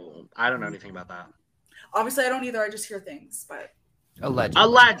 Oh, I don't know anything about that. Obviously, I don't either. I just hear things, but... Alleged.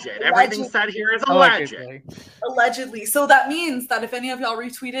 Everything said here is alleged. Allegedly. So that means that if any of y'all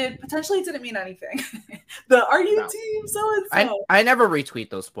retweeted, potentially it didn't mean anything. Team so-and-so? I never retweet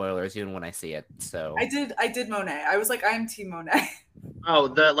those spoilers even when I see it. So I did Monet. I was like, I'm Team Monet. Oh,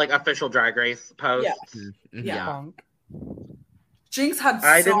 the like official Drag Race post. Yeah. Mm-hmm. Yeah. Jinx had.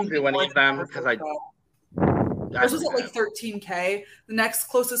 I didn't do any of them because This was at like 13K. The next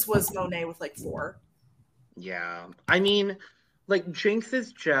closest was Monet with like 4. Yeah, I mean, like Jinx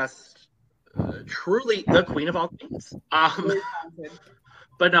is just truly the queen of all queens.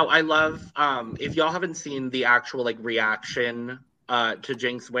 But no, I love. If y'all haven't seen the actual like reaction to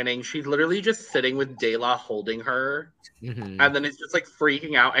Jinx winning, she's literally just sitting with Dayla holding her, and then it's just like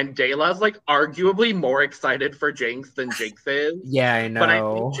freaking out. And Dayla's like arguably more excited for Jinx than Jinx is. Yeah, I know. But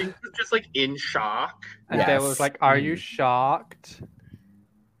I think Jinx is just like in shock. And Dayla was like, "Are you shocked?"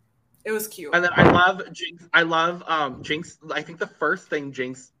 It was cute. And then I love Jinx. I love Jinx. I think the first thing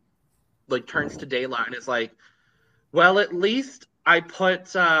Jinx like turns to Dayla and is like, "Well, at least I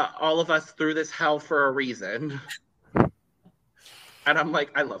put all of us through this hell for a reason." And I'm like,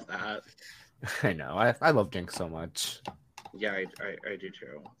 I love that. I know. I love Jinx so much. Yeah, I do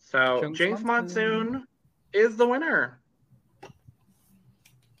too. So Jinx Monsoon is the winner.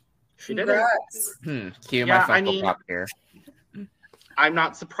 She did it. Cue my Funko Pop here. I'm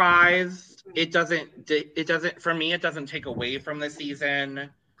not surprised. It doesn't for me. It doesn't take away from the season.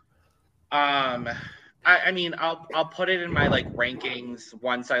 I mean, I'll put it in my like rankings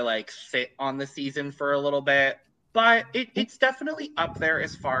once I like sit on the season for a little bit. But it's definitely up there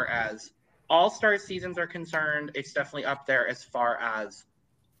as far as All-Star seasons are concerned. It's definitely up there as far as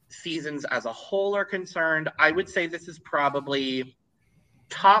seasons as a whole are concerned. I would say this is probably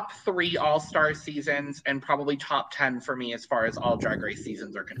top 3 All-Star seasons and probably top 10 for me as far as all Drag Race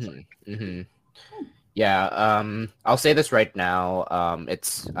seasons are concerned. Mm-hmm. Yeah, I'll say this right now.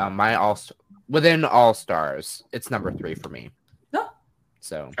 It's my within All-Stars, it's number 3 for me. No.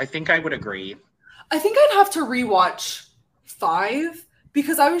 So I think I would agree. I think I'd have to rewatch 5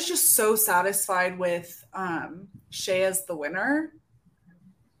 because I was just so satisfied with Shea as the winner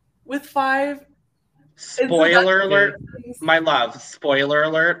with 5. Spoiler alert, my love. Spoiler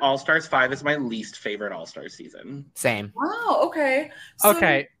alert, All-Stars 5 is my least favorite All-Star season. Same. Wow, okay.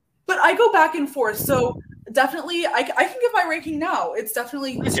 Okay. But I go back and forth. So definitely, I can give my ranking now. It's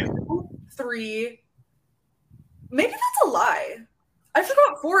definitely 2, 3. Maybe that's a lie. I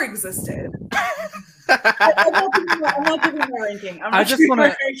forgot 4 existed. I'm not giving my ranking. I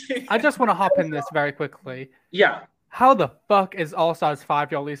just want to hop in this very quickly. Yeah. How the fuck is All-Stars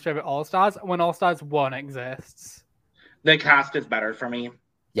 5 your least favorite All-Stars when All-Stars 1 exists? The cast is better for me.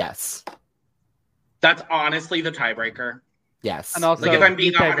 Yes. That's honestly the tiebreaker. Yes. And also, like if I'm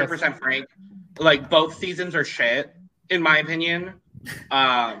being 100% frank, like both seasons are shit, in my opinion.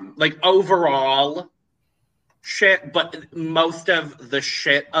 Like overall shit, but most of the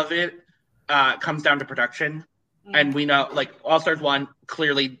shit of it comes down to production. And we know, like, All-Stars 1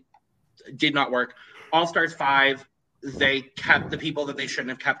 clearly did not work. All-Stars 5, they kept the people that they shouldn't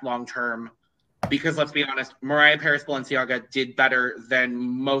have kept long-term. Because, let's be honest, Mariah Paris Balenciaga did better than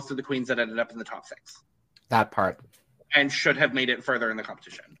most of the queens that ended up in the top 6. That part. And should have made it further in the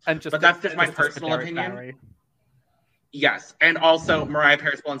competition. But that's just my personal opinion. Barry. Yes. And also, Mariah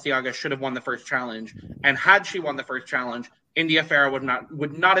Paris Balenciaga should have won the first challenge. And had she won the first challenge, India Farah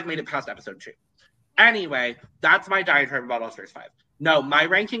would not have made it past episode 2. Anyway, that's my diatribe about All-Stars 5. No, my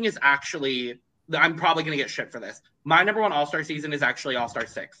ranking is actually... I'm probably going to get shit for this. My number 1 All-Star season is actually All-Star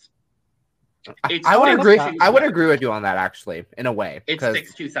 6. I would agree. I would agree with you on that, actually, in a way. It's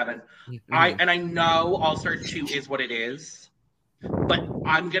 6-2-7. I know All-Stars 2 is what it is, but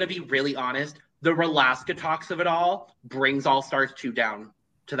I'm gonna be really honest. The Relaska talks of it all brings All-Stars 2 down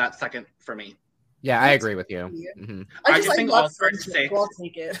to that second for me. Yeah, I agree with you. I just think All-Stars 6. I'll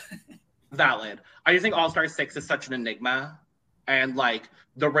take it. Valid. I just think All-Stars 6 is such an enigma, and like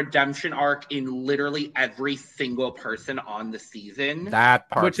the redemption arc in literally every single person on the season. That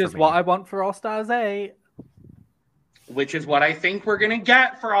part, which is what I want for All Stars 8. Which is what I think we're gonna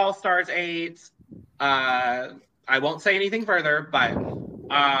get for All Stars 8. I won't say anything further, but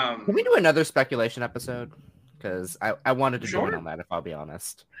can we do another speculation episode? Because I wanted to join on that, if I'll be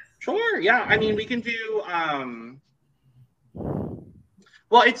honest. Sure. Yeah. I mean, we can do.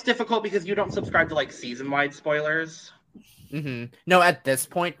 Well, it's difficult because you don't subscribe to like season-wide spoilers. No, at this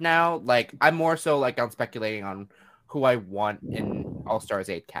point now, like I'm more so like I'm speculating on who I want in All Stars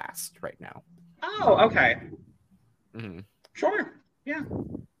 8 cast right now. Oh, okay. Sure. Yeah.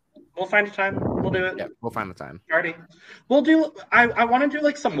 We'll find a time. We'll do it. Yeah, we'll find the time. Alrighty. We'll do. I want to do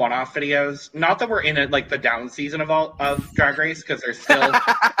like some one-off videos. Not that we're in it like the down season of Drag Race because there's still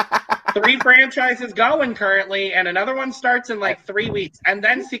 3 franchises going currently, and another one starts in like 3 weeks, and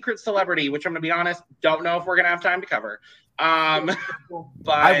then Secret Celebrity, which I'm gonna be honest, don't know if we're gonna have time to cover. But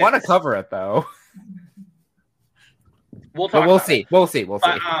I want to cover it though. We'll talk. We'll see. We'll see.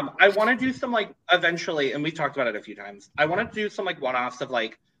 I want to do some like eventually, and we've talked about it a few times. I want to do some like one-offs of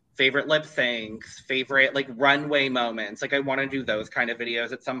like favorite lip syncs, favorite like runway moments. Like I want to do those kind of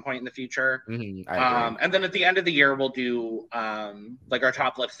videos at some point in the future. And then at the end of the year, we'll do like our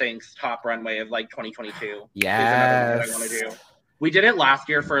top lip syncs, top runway of like 2022. Yes. I want to do. We did it last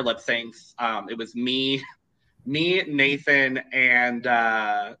year for lip syncs. It was me, Nathan,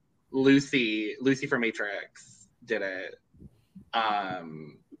 and Lucy from Matrix did it.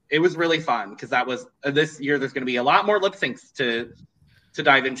 It was really fun because that was this year. There's going to be a lot more lip syncs to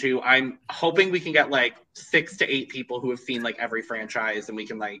dive into. I'm hoping we can get like 6 to 8 people who have seen like every franchise, and we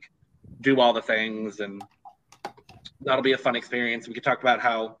can like do all the things, and that'll be a fun experience. We could talk about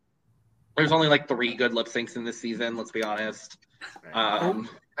how there's only like 3 good lip syncs in this season. Let's be honest. I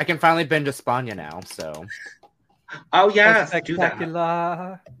can finally binge Espana now. So. Oh yes, do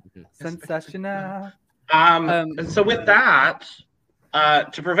that. Sensational. And so with that,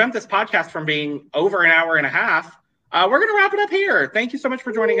 to prevent this podcast from being over an hour and a half, we're going to wrap it up here. Thank you so much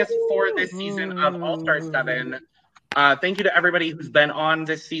for joining us for this season of All Star 7. Thank you to everybody who's been on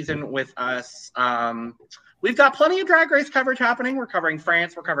this season with us. We've got plenty of Drag Race coverage happening. We're covering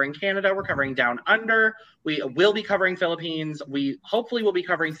France. We're covering Canada. We're covering Down Under. We will be covering Philippines. We hopefully will be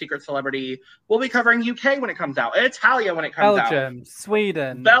covering Secret Celebrity. We'll be covering UK when it comes out. Italia when it comes out. Belgium,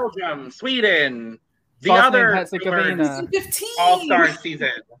 Sweden. The Bosnia other Season 15. All-Star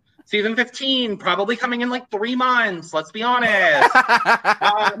season. Season 15, probably coming in like 3 months. Let's be honest.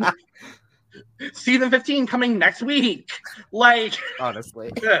 Season 15 coming next week. Like,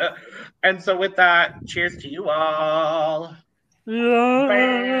 honestly. And so with that, cheers to you all.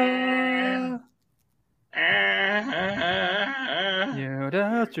 Yeah.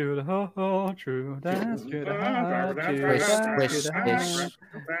 Yes,